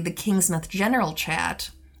 say, the Kingsmouth general chat,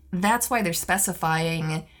 that's why they're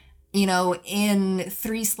specifying, in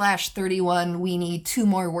 3/31, we need 2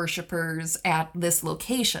 more worshippers at this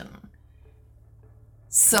location.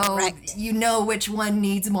 So Correct. you know which one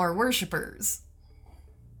needs more worshippers.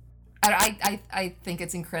 I think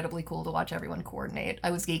it's incredibly cool to watch everyone coordinate. I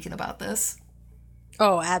was geeking about this.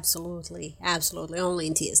 Oh, absolutely. Absolutely. Only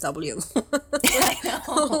in TSW. I know.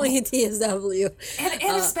 Only in TSW.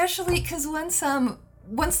 And especially because once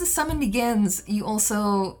the summon begins, you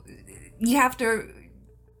have to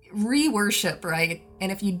re-worship, right?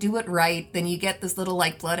 And if you do it right, then you get this little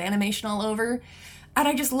blood animation all over. And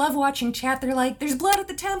I just love watching chat. They're like, there's blood at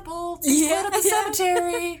the temple, there's blood at the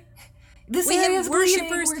cemetery. This We area's have bleeding,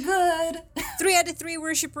 worshippers. we're good. 3 out of 3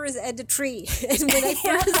 worshippers at the tree. And when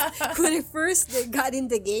I first got in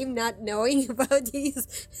the game not knowing about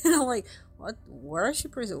these, and I'm like, what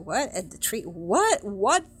worshippers? What at the tree? What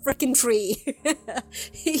freaking tree?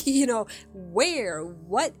 Where?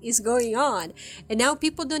 What is going on? And now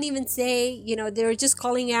people don't even say, they're just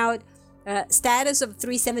calling out status of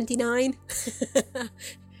 379.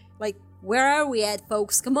 Like, where are we at,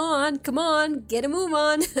 folks? Come on, get a move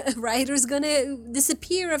on. Rider's gonna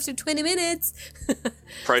disappear after 20 minutes.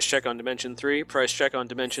 Price check on Dimension 3. Price check on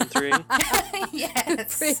Dimension 3.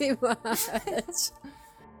 Yes. Pretty much.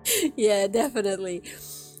 Yeah, definitely.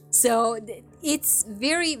 So it's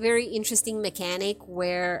very, very interesting mechanic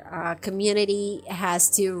where community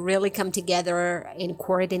has to really come together and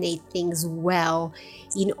coordinate things well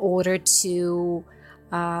in order to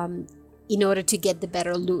get the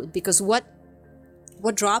better loot. Because what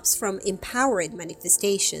drops from empowered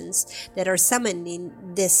manifestations that are summoned in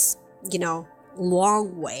this,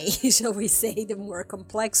 long way, shall we say, the more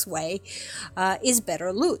complex way, is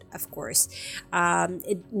better loot, of course.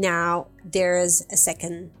 Now, there's a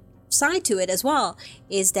second side to it as well,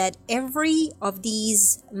 is that every of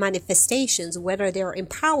these manifestations, whether they're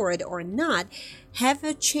empowered or not, have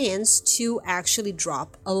a chance to actually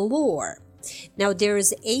drop a lore. Now,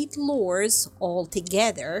 there's 8 lores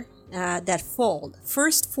altogether that fall.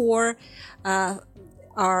 First 4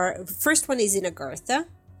 first one is in Agartha,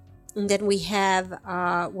 and then we have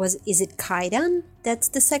is it Kaidan? That's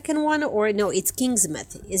the second one, or no? It's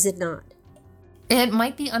Kingsmouth, is it not? It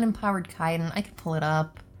might be unempowered Kaidan. I could pull it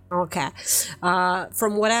up. Okay.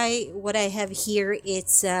 From what I have here,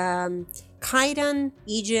 it's Kaidan,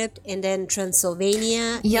 Egypt, and then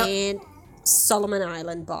Transylvania, Yep. and Solomon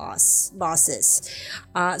Island bosses.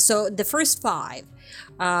 So the first 5,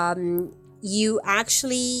 you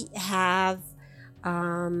actually have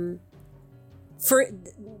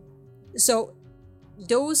so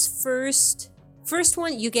those first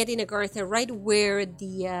one you get in Agartha, right where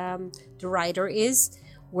the rider is,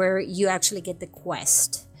 where you actually get the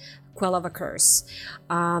quest, Quell of a Curse,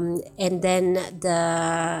 and then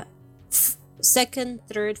the second,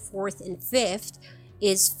 third, fourth, and fifth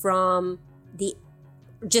is from the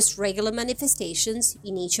just regular manifestations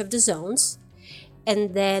in each of the zones.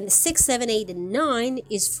 And then 6, 7, 8, and 9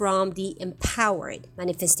 is from the empowered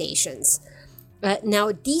manifestations.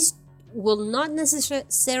 Now, these will not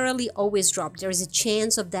necessarily always drop. There is a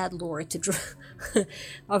chance of that lore to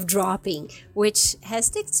of dropping, which has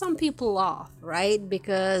ticked some people off, right?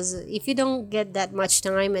 Because if you don't get that much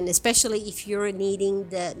time, and especially if you're needing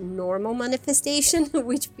the normal manifestation,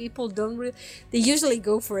 which people don't they usually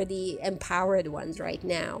go for the empowered ones right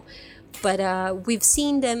now. But we've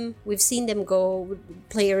seen them go.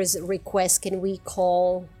 Players request, can we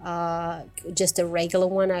call just a regular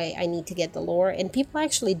one? I need to get the lore, and people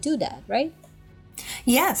actually do that, right?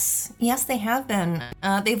 Yes, they have been.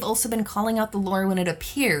 They've also been calling out the lore when it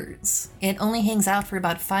appears. It only hangs out for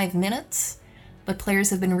about 5 minutes, but players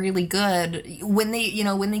have been really good when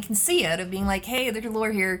they can see it, of being like, hey, there's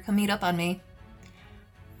lore here, come meet up on me.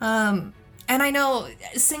 And I know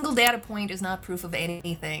a single data point is not proof of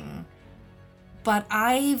anything, but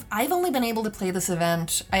I've only been able to play this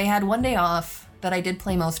event. I had one day off that I did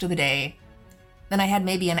play most of the day. Then I had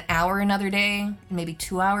maybe an hour another day, and maybe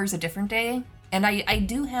 2 hours a different day. And I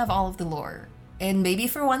do have all of the lore. And maybe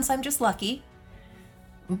for once I'm just lucky.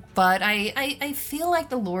 But I feel like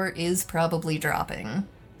the lore is probably dropping.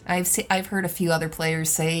 I've heard a few other players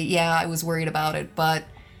say, yeah, I was worried about it, but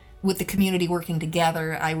with the community working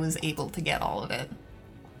together, I was able to get all of it.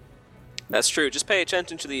 That's true. Just pay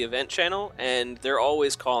attention to the event channel, and they're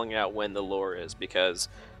always calling out when the lore is, because,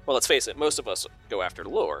 well, let's face it, most of us go after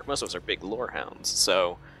lore. Most of us are big lore hounds.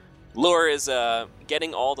 So lore is,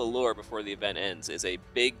 getting all the lore before the event ends is a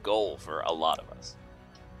big goal for a lot of us.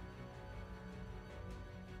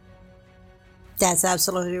 That's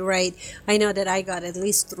absolutely right. I know that I got at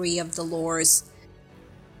least 3 of the lores.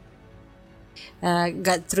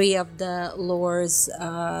 Got 3 of the lores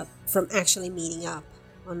from actually meeting up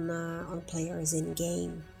on players in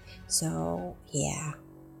game. So yeah,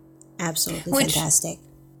 absolutely fantastic.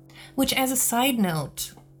 Which, as a side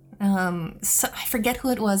note, so I forget who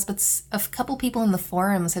it was, but a couple people in the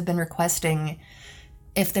forums have been requesting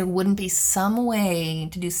if there wouldn't be some way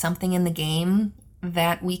to do something in the game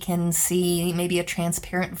that we can see maybe a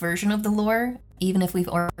transparent version of the lore, even if we've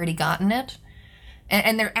already gotten it.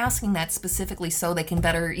 And they're asking that specifically so they can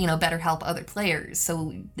better help other players,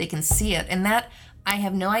 so they can see it. And that, I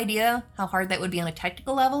have no idea how hard that would be on a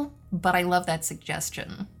technical level, but I love that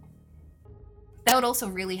suggestion. That would also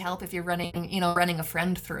really help if you're running a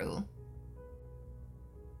friend through.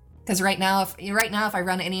 Because right now, if I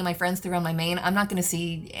run any of my friends through on my main, I'm not going to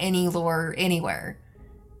see any lore anywhere.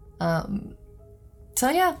 So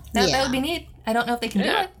yeah, that would be neat. I don't know if they can do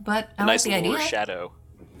it, but I like the idea. Nice lore shadow.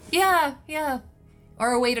 Yeah.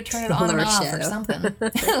 Or a way to turn it on and off or something.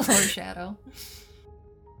 Lore shadow.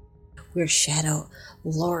 We're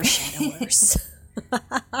lore shadowers.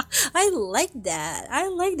 I like that.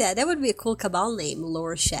 That would be a cool cabal name,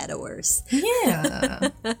 lore shadowers. Yeah.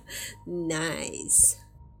 Nice.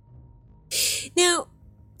 Now,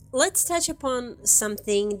 let's touch upon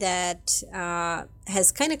something that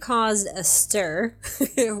has kind of caused a stir.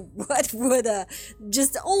 What would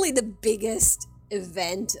just only the biggest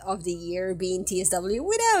event of the year be in TSW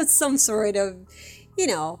without some sort of, I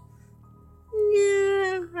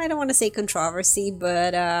don't want to say controversy,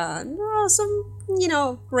 but some,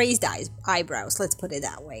 raised eyebrows, let's put it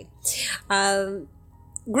that way.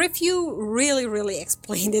 Griff, you really, really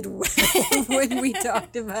explained it well when we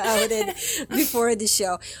talked about it before the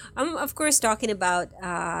show. I'm, of course, talking about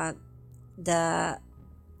the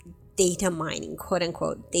data mining, quote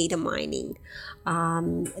unquote, data mining,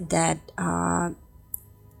 that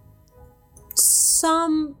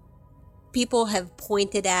some people have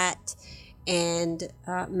pointed at and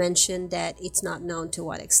mentioned that it's not known to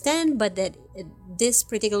what extent, but that this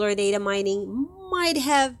particular data mining might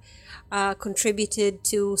have contributed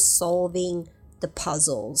to solving the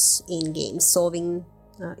puzzles in games, solving,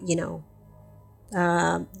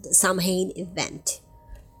 Samhain event.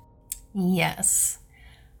 Yes.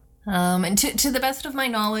 And to the best of my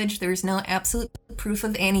knowledge, there's no absolute proof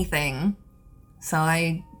of anything. So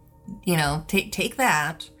I, take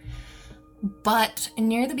that. But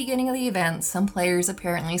near the beginning of the event, some players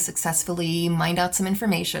apparently successfully mined out some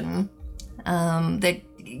information that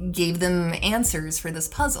gave them answers for this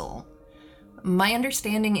puzzle. My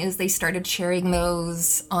understanding is they started sharing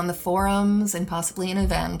those on the forums and possibly an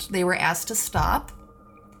event. They were asked to stop.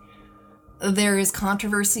 There is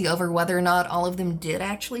controversy over whether or not all of them did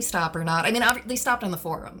actually stop or not. I mean, they stopped on the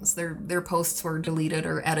forums. Their posts were deleted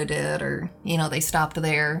or edited, or, they stopped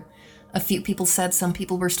there. A few people said some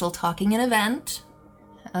people were still talking an event.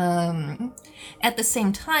 At the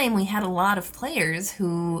same time, we had a lot of players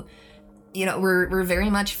who, were very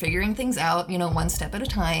much figuring things out, one step at a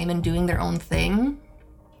time and doing their own thing.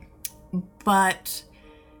 But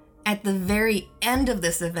at the very end of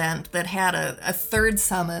this event that had a third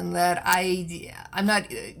summon that I'm not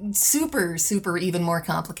super even more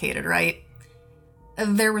complicated, right?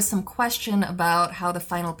 There was some question about how the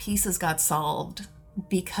final pieces got solved,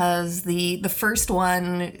 because the first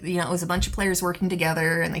one, it was a bunch of players working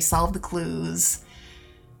together and they solved the clues.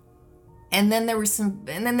 And then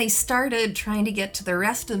then they started trying to get to the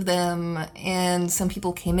rest of them, and some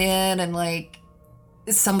people came in and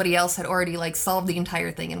somebody else had already solved the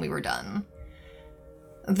entire thing and we were done.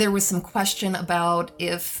 There was some question about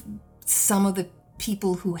if some of the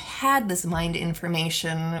people who had this mind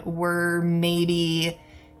information were maybe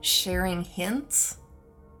sharing hints.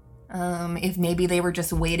 If maybe they were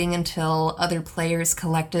just waiting until other players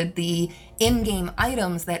collected the in-game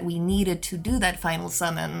items that we needed to do that final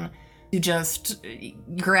summon, to just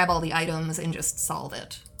grab all the items and just solve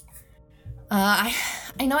it. I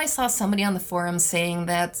know I saw somebody on the forum saying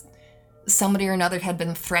that somebody or another had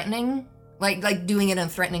been threatening, like doing it in a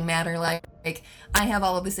threatening manner, like I have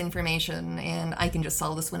all of this information and I can just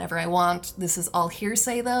solve this whenever I want. This is all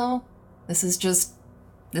hearsay, though. This is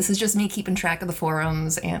just me keeping track of the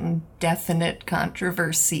forums, and definite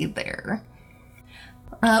controversy there.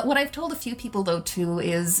 What I've told a few people, though, too,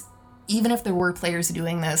 is even if there were players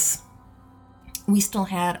doing this, we still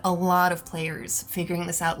had a lot of players figuring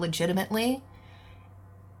this out legitimately.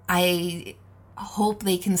 I hope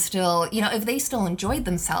they can still, if they still enjoyed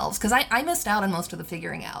themselves, because I missed out on most of the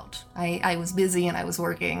figuring out. I was busy and I was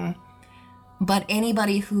working. But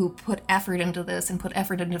anybody who put effort into this and put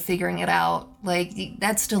effort into figuring it out,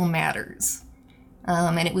 that still matters.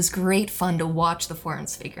 And it was great fun to watch the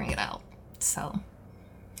forums figuring it out. So,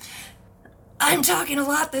 I'm talking a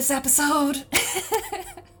lot this episode.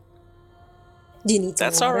 Do you need some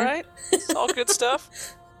That's water? all right. It's all good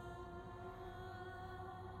stuff.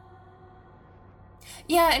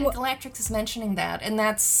 Yeah, and Galactrix is mentioning that, and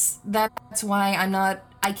that's why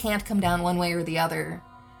I can't come down one way or the other.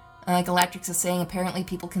 Galactrix is saying apparently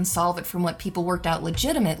people can solve it from what people worked out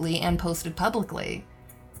legitimately and posted publicly.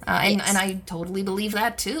 Yes. And I totally believe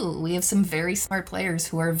that too. We have some very smart players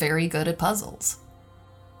who are very good at puzzles.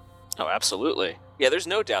 Oh, absolutely. Yeah, there's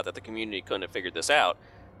no doubt that the community couldn't have figured this out.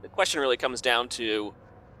 The question really comes down to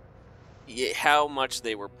how much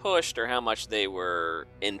they were pushed or how much they were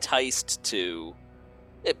enticed to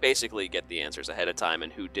basically get the answers ahead of time,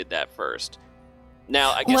 and who did that first.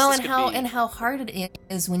 Now, I guess and how hard it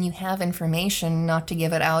is when you have information not to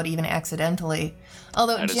give it out even accidentally.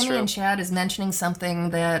 Although Jimmy in chat is mentioning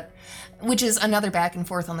something which is another back and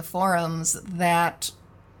forth on the forums, that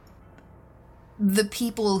the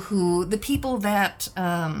people that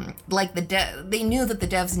they knew that the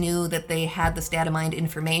devs knew that they had this data mined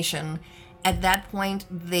information. At that point,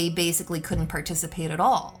 they basically couldn't participate at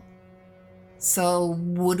all. So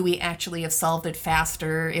would we actually have solved it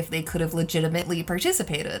faster if they could have legitimately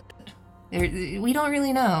participated? We don't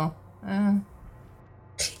really know. In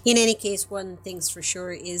any case, one thing's for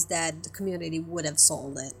sure is that the community would have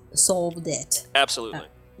solved it. Absolutely.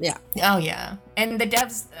 Yeah. Oh, yeah. And the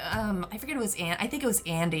devs, I forget I think it was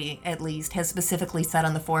Andy, at least, has specifically said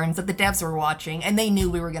on the forums that the devs were watching, and they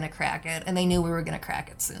knew we were going to crack it, and they knew we were going to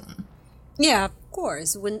crack it soon. Yeah, of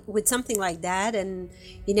course. With something like that, and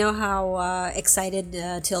you know how excited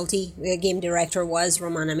Tilty, game director, was,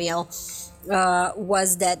 Roman Amiel,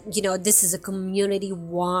 was that, this is a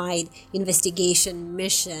community-wide investigation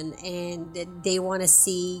mission, and they want to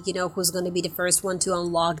see, who's going to be the first one to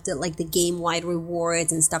unlock the game-wide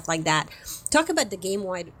rewards and stuff like that. Talk about the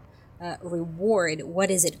game-wide reward. What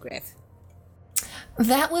is it, Griff?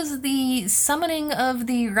 That was the summoning of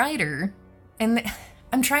the rider, and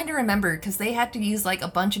I'm trying to remember, because they had to use a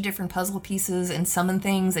bunch of different puzzle pieces and summon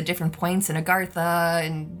things at different points in Agartha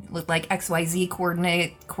and with XYZ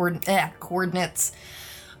coordinates.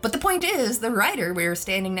 But the point is, the rider we're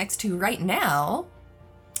standing next to right now,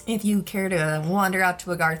 if you care to wander out to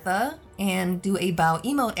Agartha and do a bow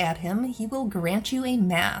emote at him, he will grant you a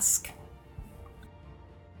mask.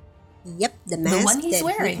 Yep, the mask the one he's that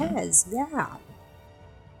wearing. He has, yeah.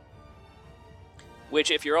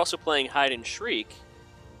 Which, if you're also playing Hide and Shriek,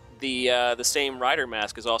 the same rider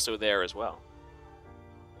mask is also there as well.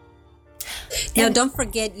 Now, don't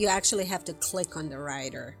forget, you actually have to click on the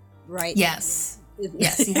rider, right? Yes.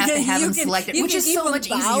 Yes, you have to have him selected, which is so much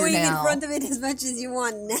easier now. Bowing in front of it as much as you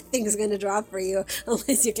want, nothing's going to drop for you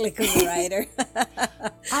unless you click on the rider.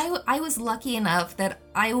 I was lucky enough that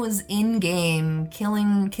I was in-game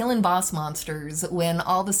killing boss monsters when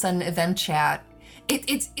all of a sudden event chat,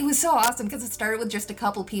 it was so awesome because it started with just a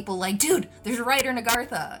couple people like, dude, there's a rider in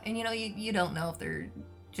Agartha. And you don't know if they're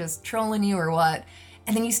just trolling you or what.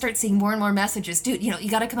 And then you start seeing more and more messages. Dude, you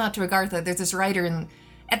got to come out to Agartha. There's this rider and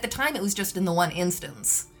at the time it was just in the one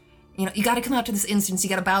instance. You know, you got to come out to this instance, you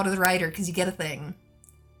got to bow to the writer because you get a thing.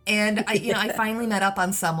 And I finally met up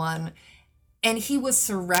on someone, and he was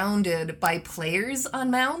surrounded by players on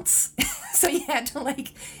mounts. So you had to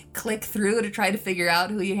like click through to try to figure out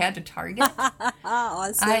who you had to target.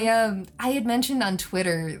 Awesome. I had mentioned on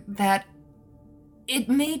Twitter that it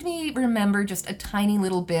made me remember just a tiny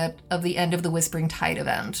little bit of the end of the Whispering Tide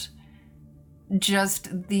event.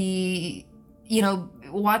 Just the,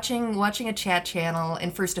 watching a chat channel,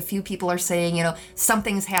 and first a few people are saying,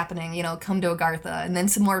 something's happening, come to Agartha, and then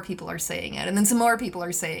some more people are saying it, and then some more people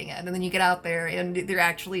are saying it, and then you get out there and there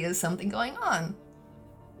actually is something going on.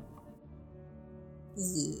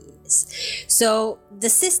 Yes. So the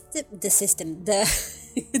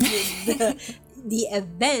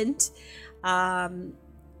event,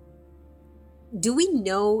 do we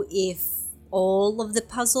know if all of the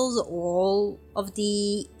puzzles, all of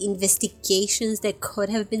the investigations that could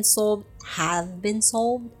have been solved have been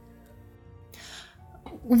solved?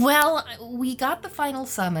 Well, we got the final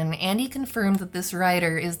summon. Andy confirmed that this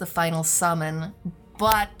writer is the final summon,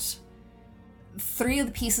 but 3 of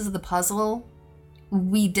the pieces of the puzzle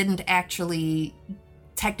we didn't actually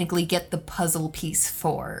technically get the puzzle piece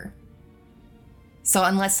for. So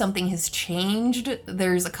unless something has changed,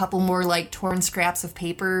 there's a couple more like torn scraps of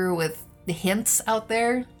paper with the hints out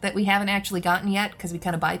there that we haven't actually gotten yet because we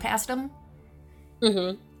kind of bypassed them.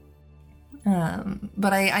 Mm-hmm.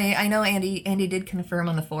 But I know Andy did confirm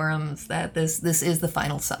on the forums that this is the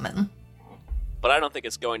final summon. But I don't think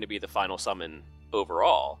it's going to be the final summon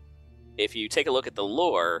overall. If you take a look at the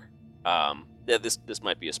lore, this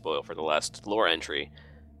might be a spoil for the last lore entry,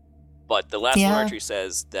 but the last lore entry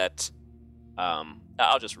says that,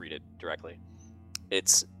 I'll just read it directly.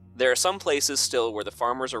 There are some places still where the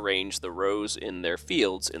farmers arrange the rows in their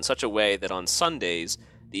fields in such a way that on Sundays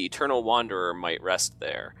the eternal wanderer might rest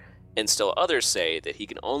there, and still others say that he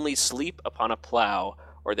can only sleep upon a plow,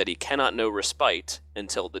 or that he cannot know respite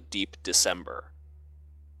until the deep December.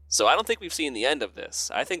 So I don't think we've seen the end of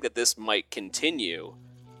this. I think that this might continue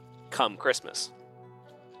come Christmas.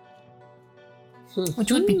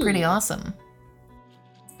 Which would be pretty awesome.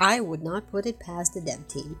 I would not put it past the dev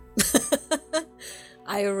team.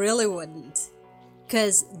 I really wouldn't.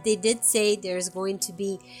 Because they did say there's going to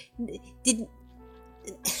be... Did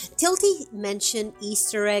Tilty mention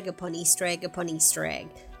Easter egg upon Easter egg upon Easter egg?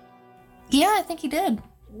 Yeah, I think he did.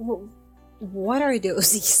 What are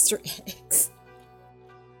those Easter eggs?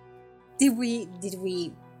 Did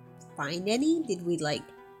we find any? Did we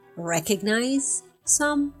recognize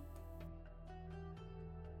some?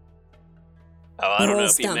 Oh, I don't know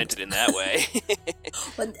if he meant it in that way.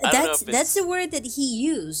 But that's the word that he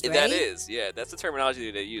used, right? That is, yeah. That's the terminology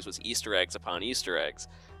that he used, was Easter eggs upon Easter eggs.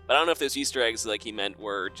 But I don't know if those Easter eggs, like he meant,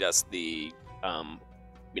 were just the,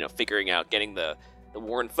 figuring out, getting the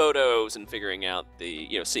worn photos and figuring out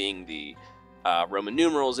seeing the Roman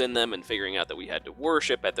numerals in them and figuring out that we had to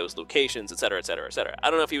worship at those locations, etc., etc., etc. I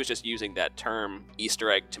don't know if he was just using that term Easter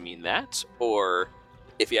egg to mean that, or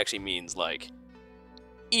if he actually means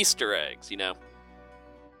Easter eggs,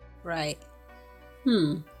 Right.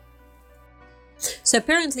 So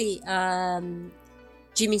apparently,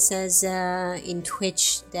 Jimmy says in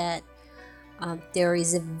Twitch that there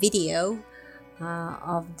is a video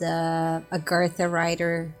of the Agartha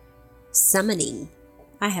writer summoning.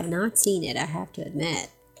 I have not seen it, I have to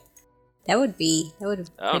admit. That would be Oh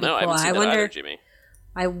no, cool. I haven't seen that either, Jimmy.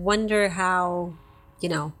 I wonder how,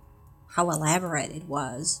 how elaborate it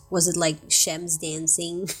was. Was it like Shem's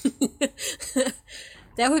dancing?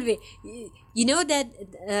 That would be,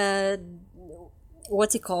 that,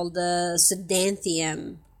 what's it called? The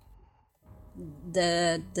Sudanthium.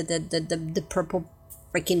 The purple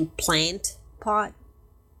freaking plant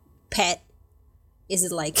pet. Is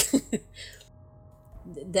it like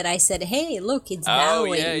that I said, hey, look, it's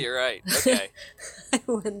bowing. Oh, yeah, you're right. Okay. I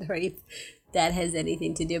wonder if that has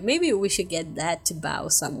anything to do. Maybe we should get that to bow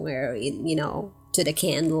somewhere in, to the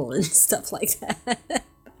candle and stuff like that.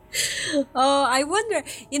 Oh, I wonder,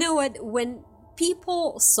 what, when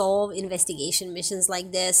people solve investigation missions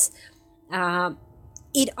like this,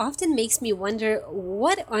 it often makes me wonder,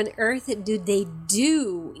 what on earth do they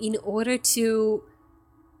do in order to,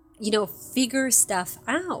 figure stuff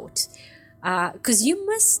out? Because you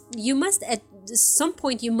must at some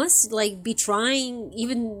point, you must be trying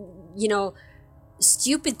even,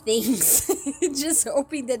 stupid things, just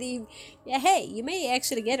hoping that you may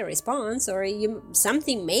actually get a response, or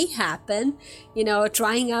something may happen,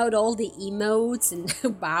 trying out all the emotes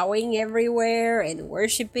and bowing everywhere and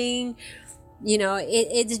worshiping,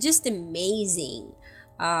 it's just amazing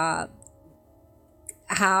how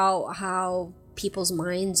people's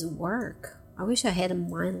minds work. I wish I had a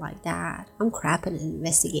mind like that. I'm crap at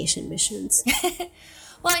investigation missions.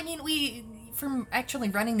 Well, I mean, from actually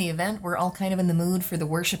running the event, we're all kind of in the mood for the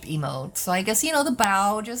worship emote. So I guess, the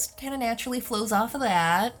bow just kind of naturally flows off of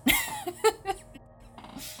that.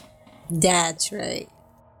 That's right.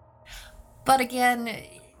 But again,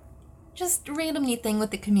 just a random neat thing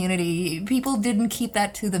with the community. People didn't keep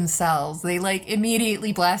that to themselves. They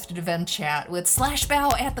immediately blasted event chat with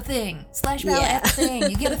 /bow at the thing. /bow at the thing.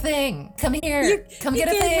 You get a thing. Come here. Come get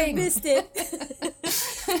a thing. Missed it.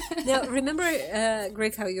 Now, remember,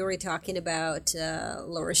 Greg, how you were talking about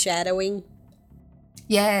lower shadowing?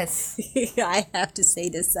 Yes. I have to say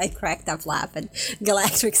this. I cracked up laughing.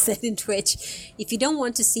 Galactrix said in Twitch, if you don't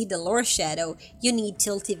want to see the lore shadow, you need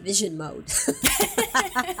Tilty vision mode.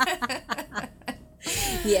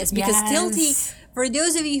 Yes, because Tilty, for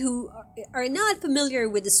those of you who are not familiar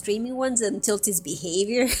with the streaming ones and Tilty's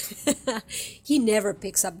behavior, he never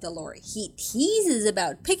picks up the lore. He teases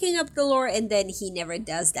about picking up the lore and then he never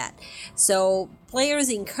does that. So players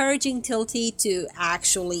encouraging Tilty to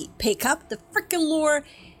actually pick up the freaking lore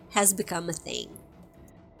has become a thing.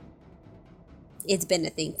 It's been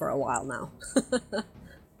a thing for a while now.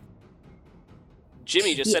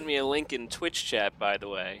 Jimmy just sent me a link in Twitch chat, by the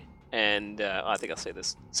way, and I think I'll say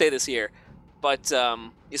this here. But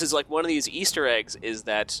he says one of these Easter eggs is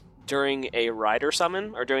that during a rider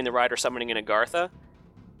summon, or during the rider summoning in Agartha,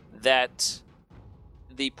 that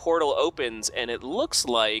the portal opens and it looks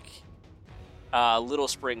like Little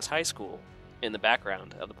Springs High School in the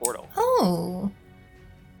background of the portal. Oh.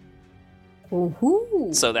 Ooh.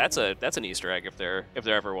 So that's an Easter egg if there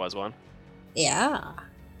ever was one. Yeah.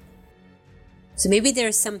 So maybe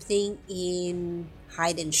there's something in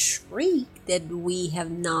Hide and Shriek that we have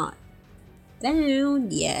not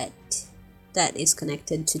found yet that is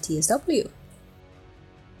connected to TSW.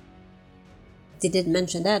 They did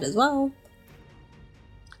mention that as well.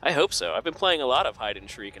 I hope so. I've been playing a lot of Hide and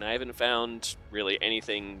Shriek, and I haven't found really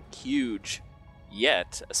anything huge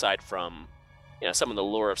yet, aside from some of the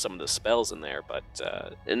lore of some of the spells in there, but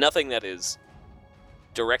nothing that is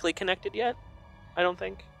directly connected yet, I don't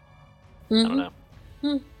think. I don't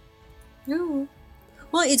know. No.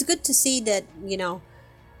 Well, it's good to see that,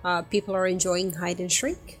 people are enjoying Hide and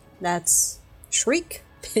Shriek. That's Shriek.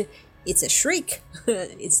 It's a shriek.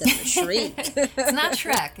 It's a shriek. It's not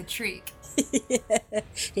Shrek, it's Shriek.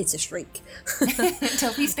 It's a shriek.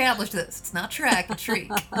 Until we establish this. It's not Shrek, it's Shriek.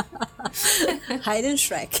 Hide and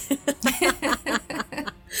Shrek.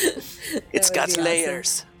 It's got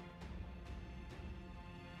layers.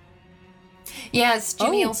 Yes,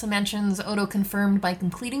 Jimmy also mentions Odo confirmed by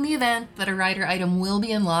completing the event that a rider item will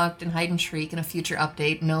be unlocked in Hide and Shriek in a future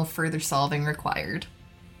update. No further solving required.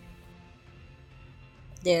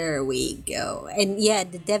 There we go. And yeah,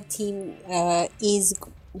 the dev team is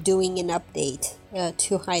doing an update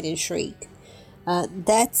to Hide and Shriek.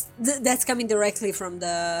 That's coming directly from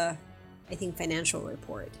the, I think, financial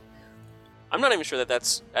report. I'm not even sure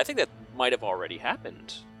that's. I think that might have already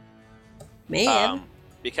happened. May have.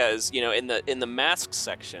 Because in the mask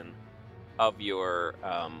section of your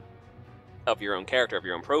own character, of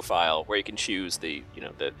your own profile, where you can choose the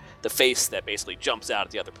face that basically jumps out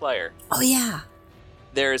at the other player. Oh yeah.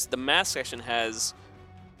 There's the mask section has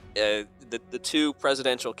the two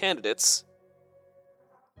presidential candidates,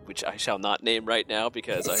 which I shall not name right now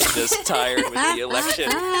because I'm just tired with the election.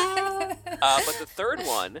 But the third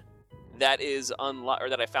one that is unlocked, or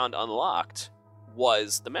that I found unlocked,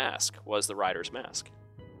 was the rider's mask.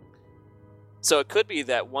 So it could be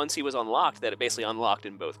that once he was unlocked, that it basically unlocked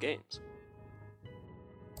in both games.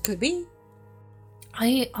 Could be.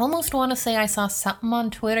 I almost want to say I saw something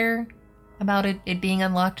on Twitter about it being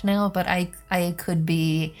unlocked now, but I could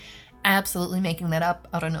be absolutely making that up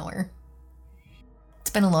out of nowhere.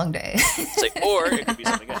 It's been a long day. Or it could be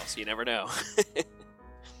something else. You never know.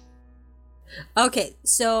 Okay,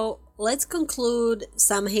 so let's conclude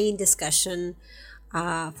Samhain discussion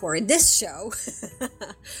for this show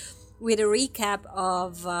with a recap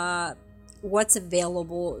of what's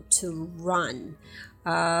available to run.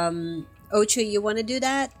 Ocho, you want to do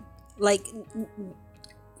that?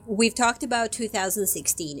 We've talked about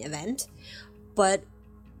 2016 event, but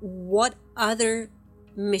what other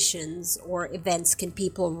missions or events can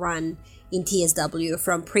people run in TSW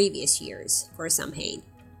from previous years for Samhain?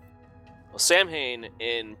 Well, Samhain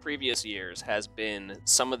in previous years has been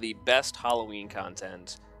some of the best Halloween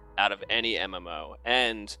content out of any MMO,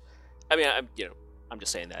 and I mean, I'm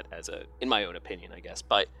just saying that in my own opinion, I guess,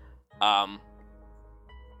 but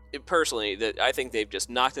personally, I think they've just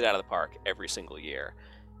knocked it out of the park every single year,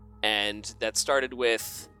 and that started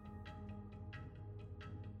with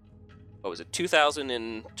what was it,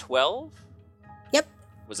 2012? Yep.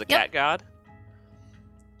 Was the Yep. Cat God.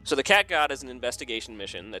 So the Cat God is an investigation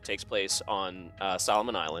mission that takes place on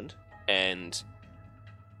Solomon Island, and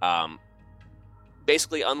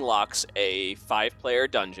basically unlocks a 5-player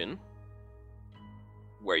dungeon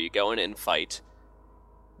where you go in and fight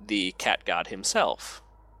the Cat God himself.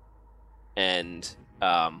 And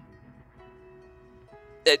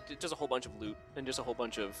it does a whole bunch of loot and just a whole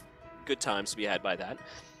bunch of good times to be had by that.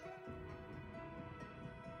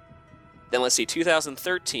 Then let's see,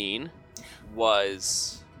 2013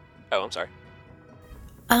 was... Oh, I'm sorry.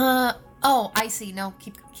 Oh, I see. No,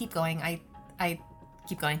 keep going. I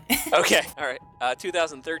keep going. Okay, all right.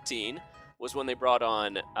 2013 was when they brought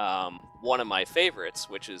on one of my favorites,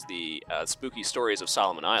 which is the Spooky Stories of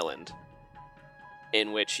Solomon Island,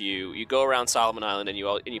 in which you go around Solomon Island and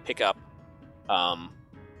you pick up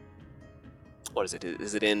what is it?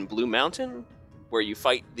 Is it in Blue Mountain, where you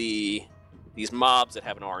fight these mobs that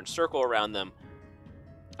have an orange circle around them?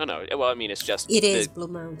 Oh no, well, I mean, it's just... It is Blue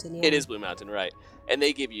Mountain, yeah. It is Blue Mountain, right. And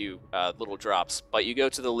they give you little drops, but you go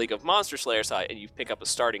to the League of Monster Slayer side and you pick up a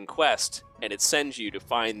starting quest, and it sends you to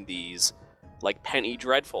find these, like, Penny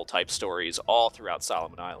Dreadful type stories all throughout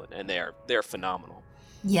Solomon Island, and they're phenomenal.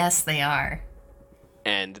 Yes, they are.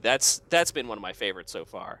 And that's been one of my favorites so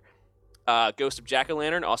far. Ghost of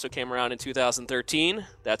Jack-O-Lantern also came around in 2013.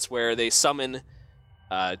 That's where they summon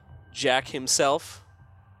Jack himself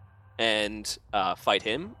and fight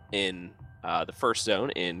him in the first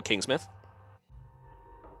zone in Kingsmith.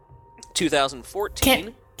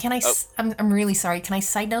 2014. Can I? I'm really sorry. Can I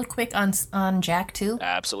side note quick on Jack too?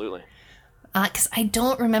 Absolutely. Because I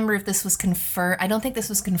don't remember if this was confirmed. I don't think this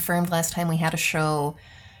was confirmed last time we had a show.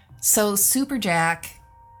 So Super Jack,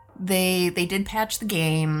 they did patch the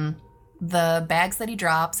game. The bags that he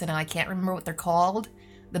drops, and I can't remember what they're called.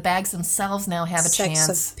 The bags themselves now have a chance.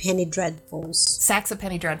 Sacks of Penny Dreadfuls. Sacks of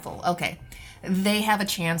Penny Dreadful. Okay. They have a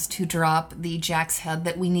chance to drop the Jack's head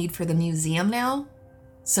that we need for the museum now.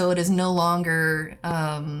 So it is no longer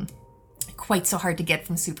quite so hard to get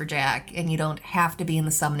from Super Jack, and you don't have to be in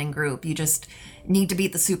the summoning group. You just need to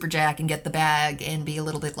beat the Super Jack and get the bag and be a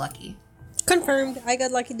little bit lucky. Confirmed. I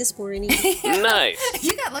got lucky this morning. Nice.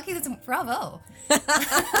 You got lucky. That's bravo.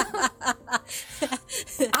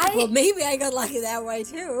 Well, maybe I got lucky that way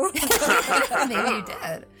too. Maybe you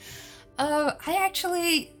did.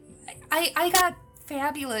 I got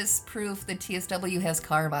fabulous proof that TSW has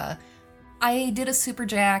karma. I did a Super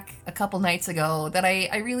Jack a couple nights ago that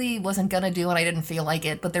I really wasn't gonna do and I didn't feel like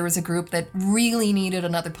it, but there was a group that really needed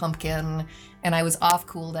another pumpkin and I was off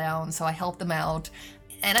cooldown, so I helped them out.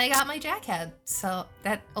 And I got my Jack head, so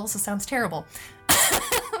that also sounds terrible.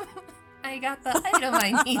 I got the item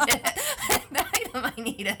I needed. The item I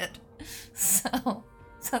needed. So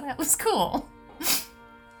that was cool.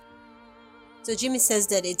 So Jimmy says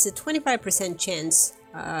that it's a 25% chance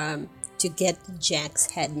to get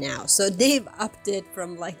Jack's head now. So they've upped it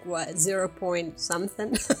from like what, 0 point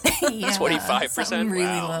something? Yeah, 25%? something really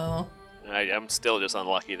Wow. low. I'm still just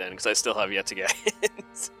unlucky then, because I still have yet to get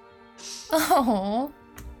it. Oh.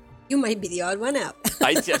 You might be the odd one out.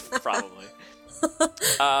 Probably.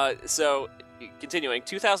 So, continuing,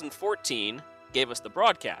 2014 gave us the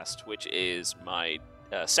broadcast, which is my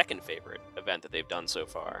second favorite event that they've done so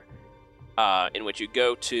far, in which you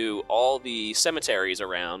go to all the cemeteries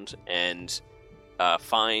around and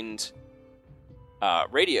find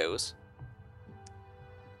radios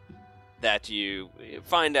that you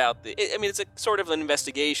find out. It's a sort of an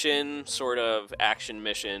investigation, sort of action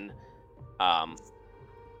mission.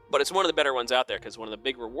 But it's one of the better ones out there because one of the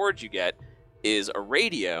big rewards you get is a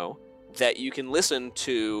radio that you can listen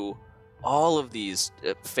to all of these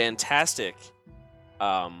fantastic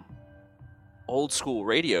old school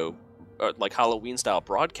radio, like Halloween style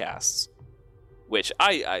broadcasts, which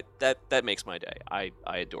that makes my day. I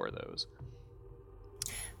adore those.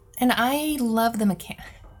 And I love the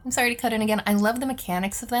I'm sorry to cut in again. I love the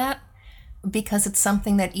mechanics of that because it's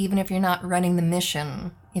something that even if you're not running the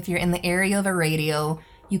mission, if you're in the area of a radio,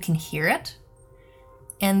 you can hear it,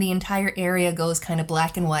 and the entire area goes kind of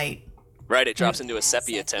black and white. Right, it drops into a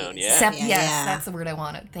sepia tone, yeah. Yes, that's the word I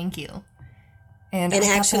wanted. Thank you. And I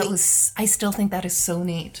actually, I still think that is so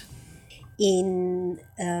neat. In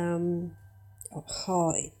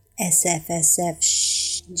SFSF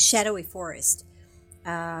Shadowy Forest,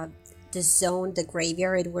 the zone, the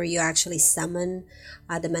graveyard where you actually summon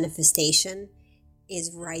the manifestation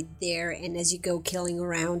is right there, and as you go killing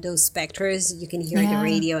around those specters, you can hear the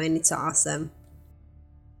radio, and it's awesome.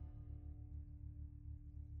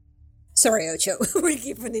 Sorry, Ocho, we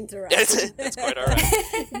keep on interrupting. That's quite all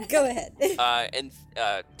right. Go ahead. And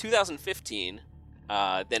 2015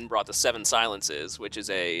 then brought the Seven Silences, which is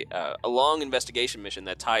a long investigation mission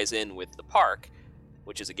that ties in with The Park,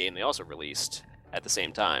 which is a game they also released at the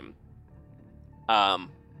same time.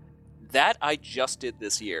 That I just did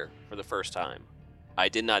this year for the first time. I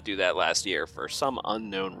did not do that last year for some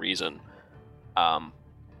unknown reason.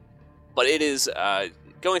 But it is,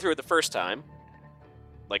 going through it the first time,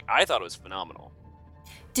 like, I thought it was phenomenal.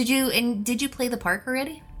 Did you play The Park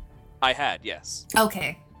already? I had, yes.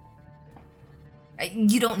 Okay.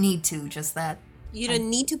 You don't need to, just that. You don't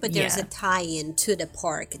need to, but there's a tie-in to The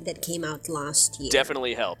Park that came out last year.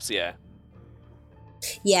 Definitely helps, yeah.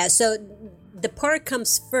 Yeah, so The Park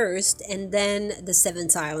comes first, and then the Seven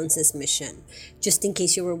Silences mission, just in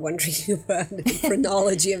case you were wondering about the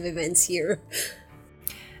chronology of events here.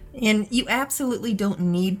 And you absolutely don't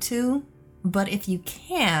need to, but if you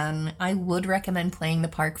can, I would recommend playing The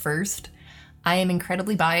Park first. I am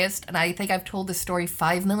incredibly biased, and I think I've told this story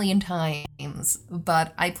 5 million times,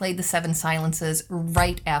 but I played the Seven Silences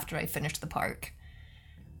right after I finished The Park.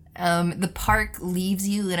 The Park leaves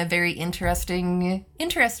you in a very interesting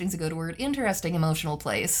is a good word, interesting emotional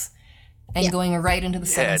place. And going right into the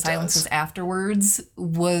Seven Silences afterwards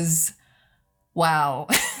was, wow,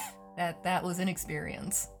 that was an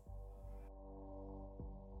experience.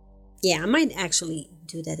 Yeah, I might actually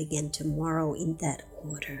do that again tomorrow in that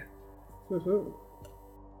order. Mm-hmm.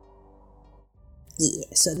 Yeah,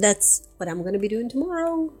 so that's what I'm going to be doing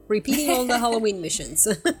tomorrow. Repeating all the Halloween missions.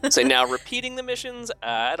 So now, repeating the missions,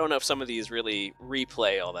 I don't know if some of these really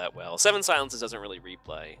replay all that well. Seven Silences doesn't really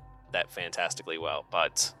replay that fantastically well,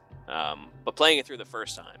 but playing it through the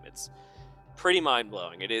first time, it's pretty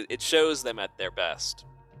mind-blowing. It shows them at their best.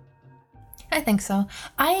 I think so.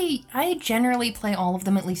 I generally play all of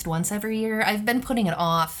them at least once every year. I've been putting it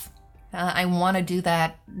off. I want to do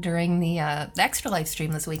that during the Extra Life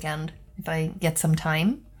stream this weekend, if I get some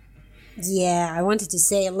time. Yeah, I wanted to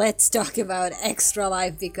say, let's talk about Extra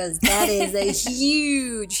Life, because that is a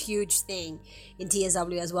huge thing in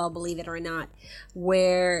TSW as well, believe it or not,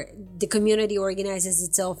 where the community organizes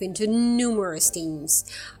itself into numerous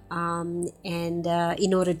teams, and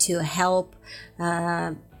in order to help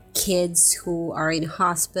kids who are in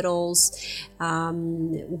hospitals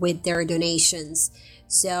with their donations.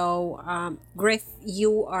 So, Griff,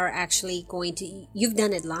 you are actually you've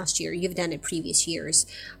done it last year, you've done it previous years.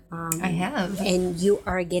 I have. And you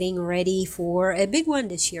are getting ready for a big one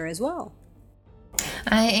this year as well.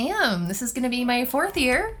 I am. This is going to be my 4th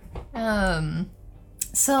year.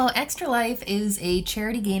 So Extra Life is a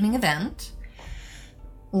charity gaming event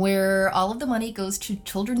where all of the money goes to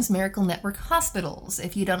Children's Miracle Network hospitals.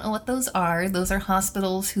 If you don't know what those are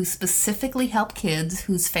hospitals who specifically help kids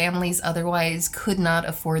whose families otherwise could not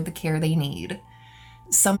afford the care they need.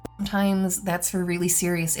 Sometimes that's for really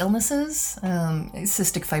serious illnesses,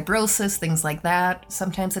 cystic fibrosis, things like that.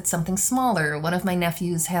 Sometimes it's something smaller. One of my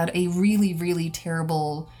nephews had a really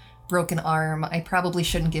terrible broken arm. I probably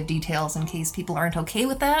shouldn't give details in case people aren't okay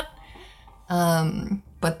with that.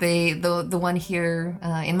 But the one here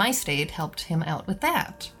in my state helped him out with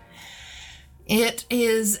that. It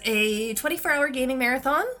is a 24-hour gaming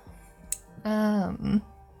marathon.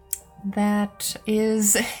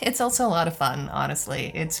 It's also a lot of fun,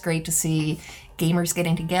 honestly. It's great to see gamers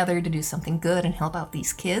getting together to do something good and help out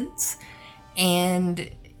these kids.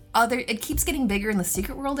 And it keeps getting bigger in the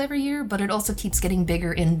Secret World every year, but it also keeps getting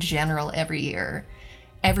bigger in general every year.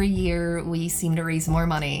 Every year we seem to raise more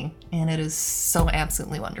money, and it is so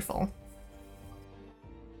absolutely wonderful.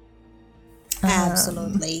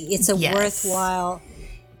 Absolutely. It's a worthwhile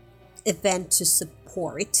event to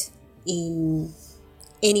support in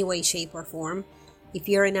any way, shape, or form. If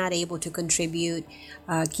you're not able to contribute,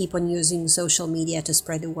 keep on using social media to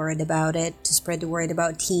spread the word about it, to spread the word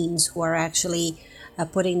about teams who are actually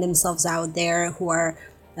putting themselves out there, who are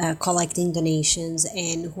collecting donations,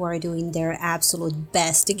 and who are doing their absolute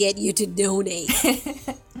best to get you to donate.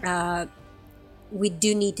 We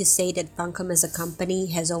do need to say that Funcom as a company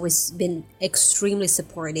has always been extremely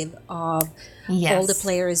supportive of all the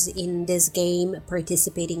players in this game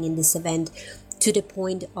participating in this event, to the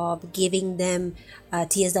point of giving them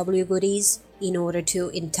TSW goodies in order to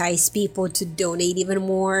entice people to donate even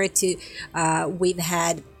more. We've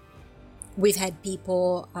had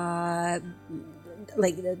people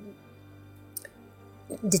like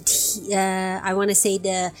I want to say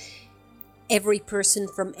every person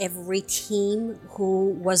from every team who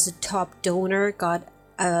was a top donor got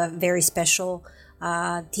a very special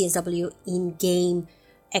TSW in-game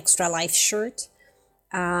Extra Life shirt.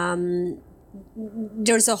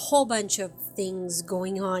 there's a whole bunch of things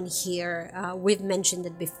going on here. We've mentioned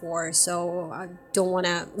it before, so I don't want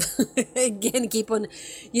to again keep on,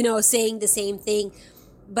 saying the same thing.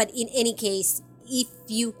 But in any case, if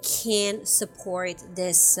you can support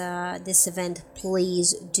this event,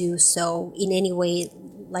 please do so in any way.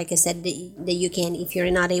 Like I said, that you can. If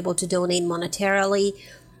you're not able to donate monetarily,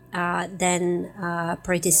 then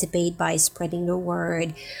participate by spreading the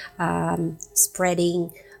word,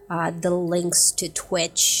 spreading the links to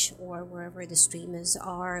Twitch or wherever the streamers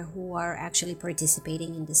are who are actually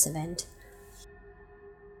participating in this event.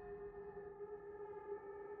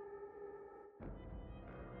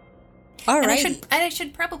 All right. And I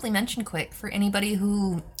should probably mention quick for anybody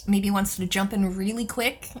who maybe wants to jump in really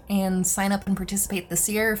quick and sign up and participate this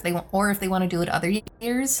year, if they want to do it other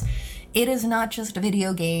years. It is not just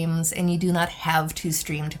video games, and you do not have to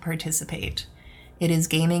stream to participate. It is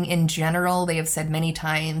gaming in general. They have said many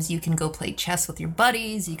times you can go play chess with your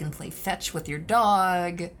buddies, you can play fetch with your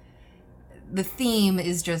dog. The theme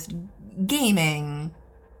is just gaming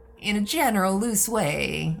in a general, loose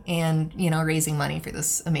way, and, raising money for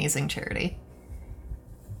this amazing charity.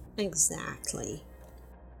 Exactly.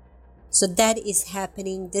 So that is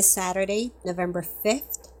happening this Saturday, November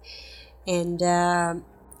 5th. And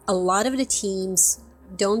a lot of the teams,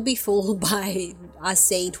 don't be fooled by us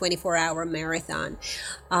saying 24-hour marathon.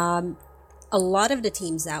 A lot of the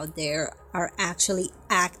teams out there are actually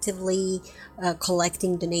actively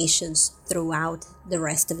collecting donations throughout the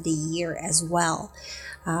rest of the year as well.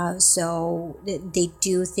 So they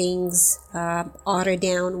do things.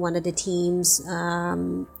 Otterdown, one of the teams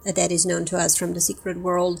that is known to us from the secret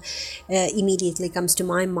world, immediately comes to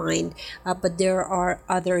my mind. But there are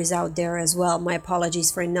others out there as well. My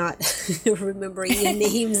apologies for not remembering the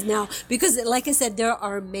names now, because like I said, there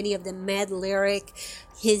are many of them. Mad Lyric,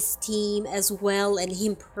 his team as well, and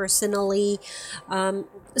him personally.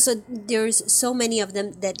 So there's so many of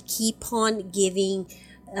them that keep on giving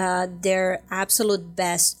their absolute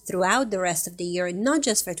best throughout the rest of the year, not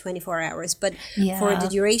just for 24 hours, but for the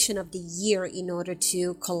duration of the year in order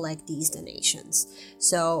to collect these donations.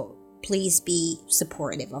 So please be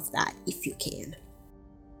supportive of that if you can.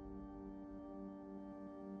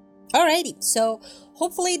 Alrighty, so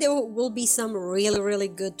hopefully there will be some really, really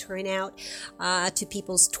good turnout to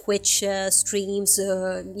people's Twitch streams.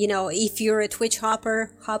 If you're a Twitch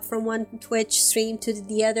hopper, hop from one Twitch stream to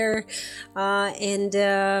the other, and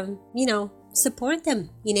support them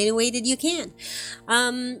in any way that you can.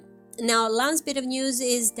 Now, last bit of news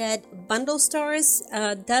is that Bundle Stars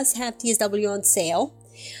does have TSW on sale.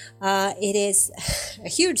 It is a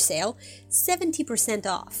huge sale, 70%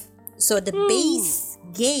 off. So the base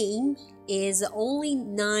game is only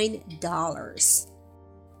 $9.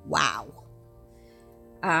 Wow.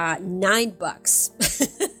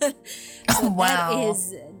 $9. So wow.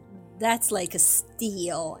 That's like a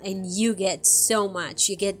steal, and you get so much.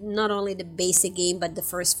 You get not only the basic game, but the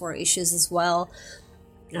first 4 issues as well.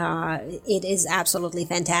 It is absolutely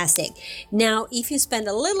fantastic. Now, if you spend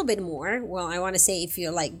a little bit more, well, I want to say if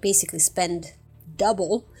you basically spend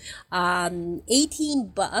double,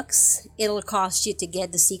 $18, it'll cost you to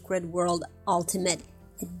get the Secret World Ultimate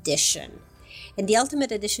Edition. And the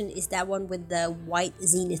Ultimate Edition is that one with the white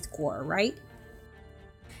Zenith core, right?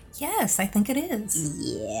 Yes, I think it is.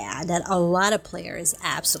 Yeah, that a lot of players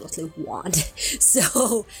absolutely want.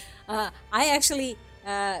 So I actually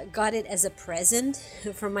got it as a present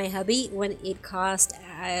from my hubby when it cost,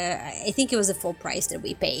 I think it was the full price that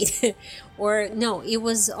we paid. Or no, it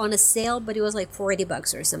was on a sale, but it was like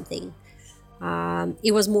 $40 or something.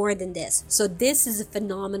 It was more than this. So this is a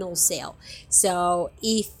phenomenal sale. So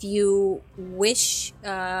if you wish,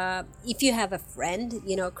 if you have a friend,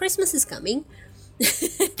 Christmas is coming.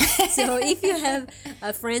 So if you have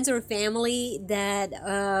friends or family that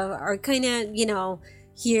are kind of,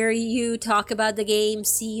 hear you talk about the game,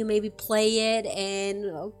 see you maybe play it, and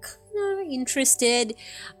kind of interested,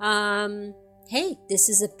 hey, this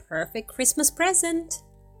is a perfect Christmas present.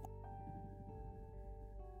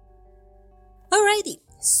 Alrighty,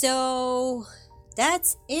 so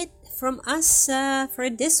that's it from us for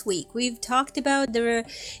this week. We've talked about the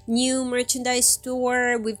new merchandise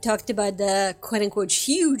store. We've talked about the quote-unquote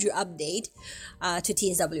huge update to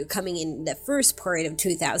TSW coming in the first part of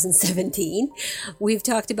 2017. We've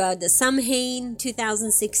talked about the Samhain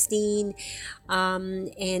 2016,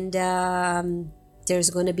 and There's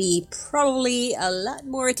going to be probably a lot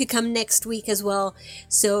more to come next week as well.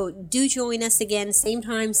 So do join us again, same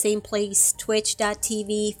time, same place,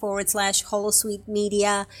 twitch.tv/Holosuite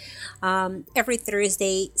Media. Every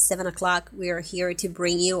Thursday, 7 o'clock, we are here to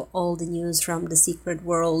bring you all the news from the secret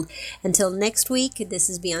world. Until next week, this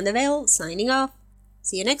is Beyond the Veil, signing off.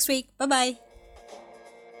 See you next week. Bye-bye.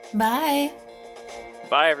 Bye.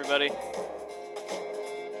 Bye, everybody.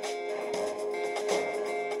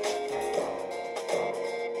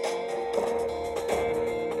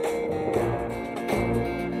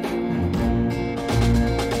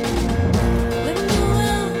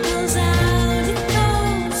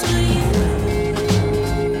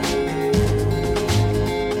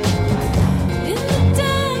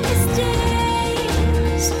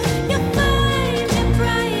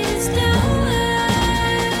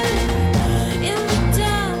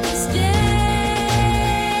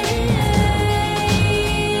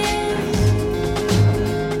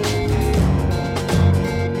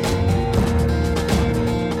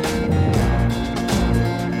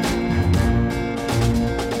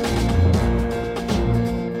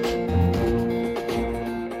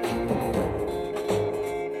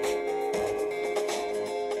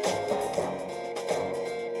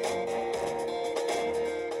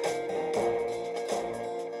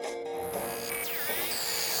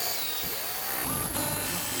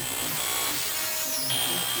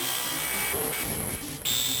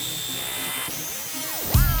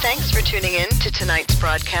 Thanks for tuning in to tonight's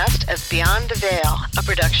broadcast of Beyond the Veil, a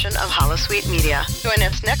production of Holosuite Media. Join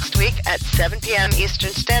us next week at 7 p.m.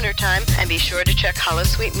 Eastern Standard Time, and be sure to check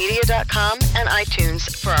holosuitemedia.com and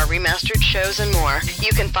iTunes for our remastered shows and more.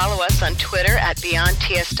 You can follow us on Twitter at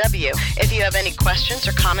BeyondTSW. If you have any questions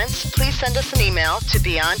or comments, please send us an email to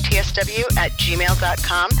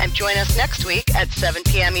beyondtsw@gmail.com, and join us next week at 7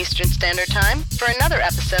 p.m. Eastern Standard Time for another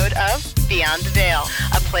episode of Beyond the Veil,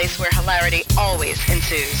 a place where hilarity always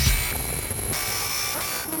ensues.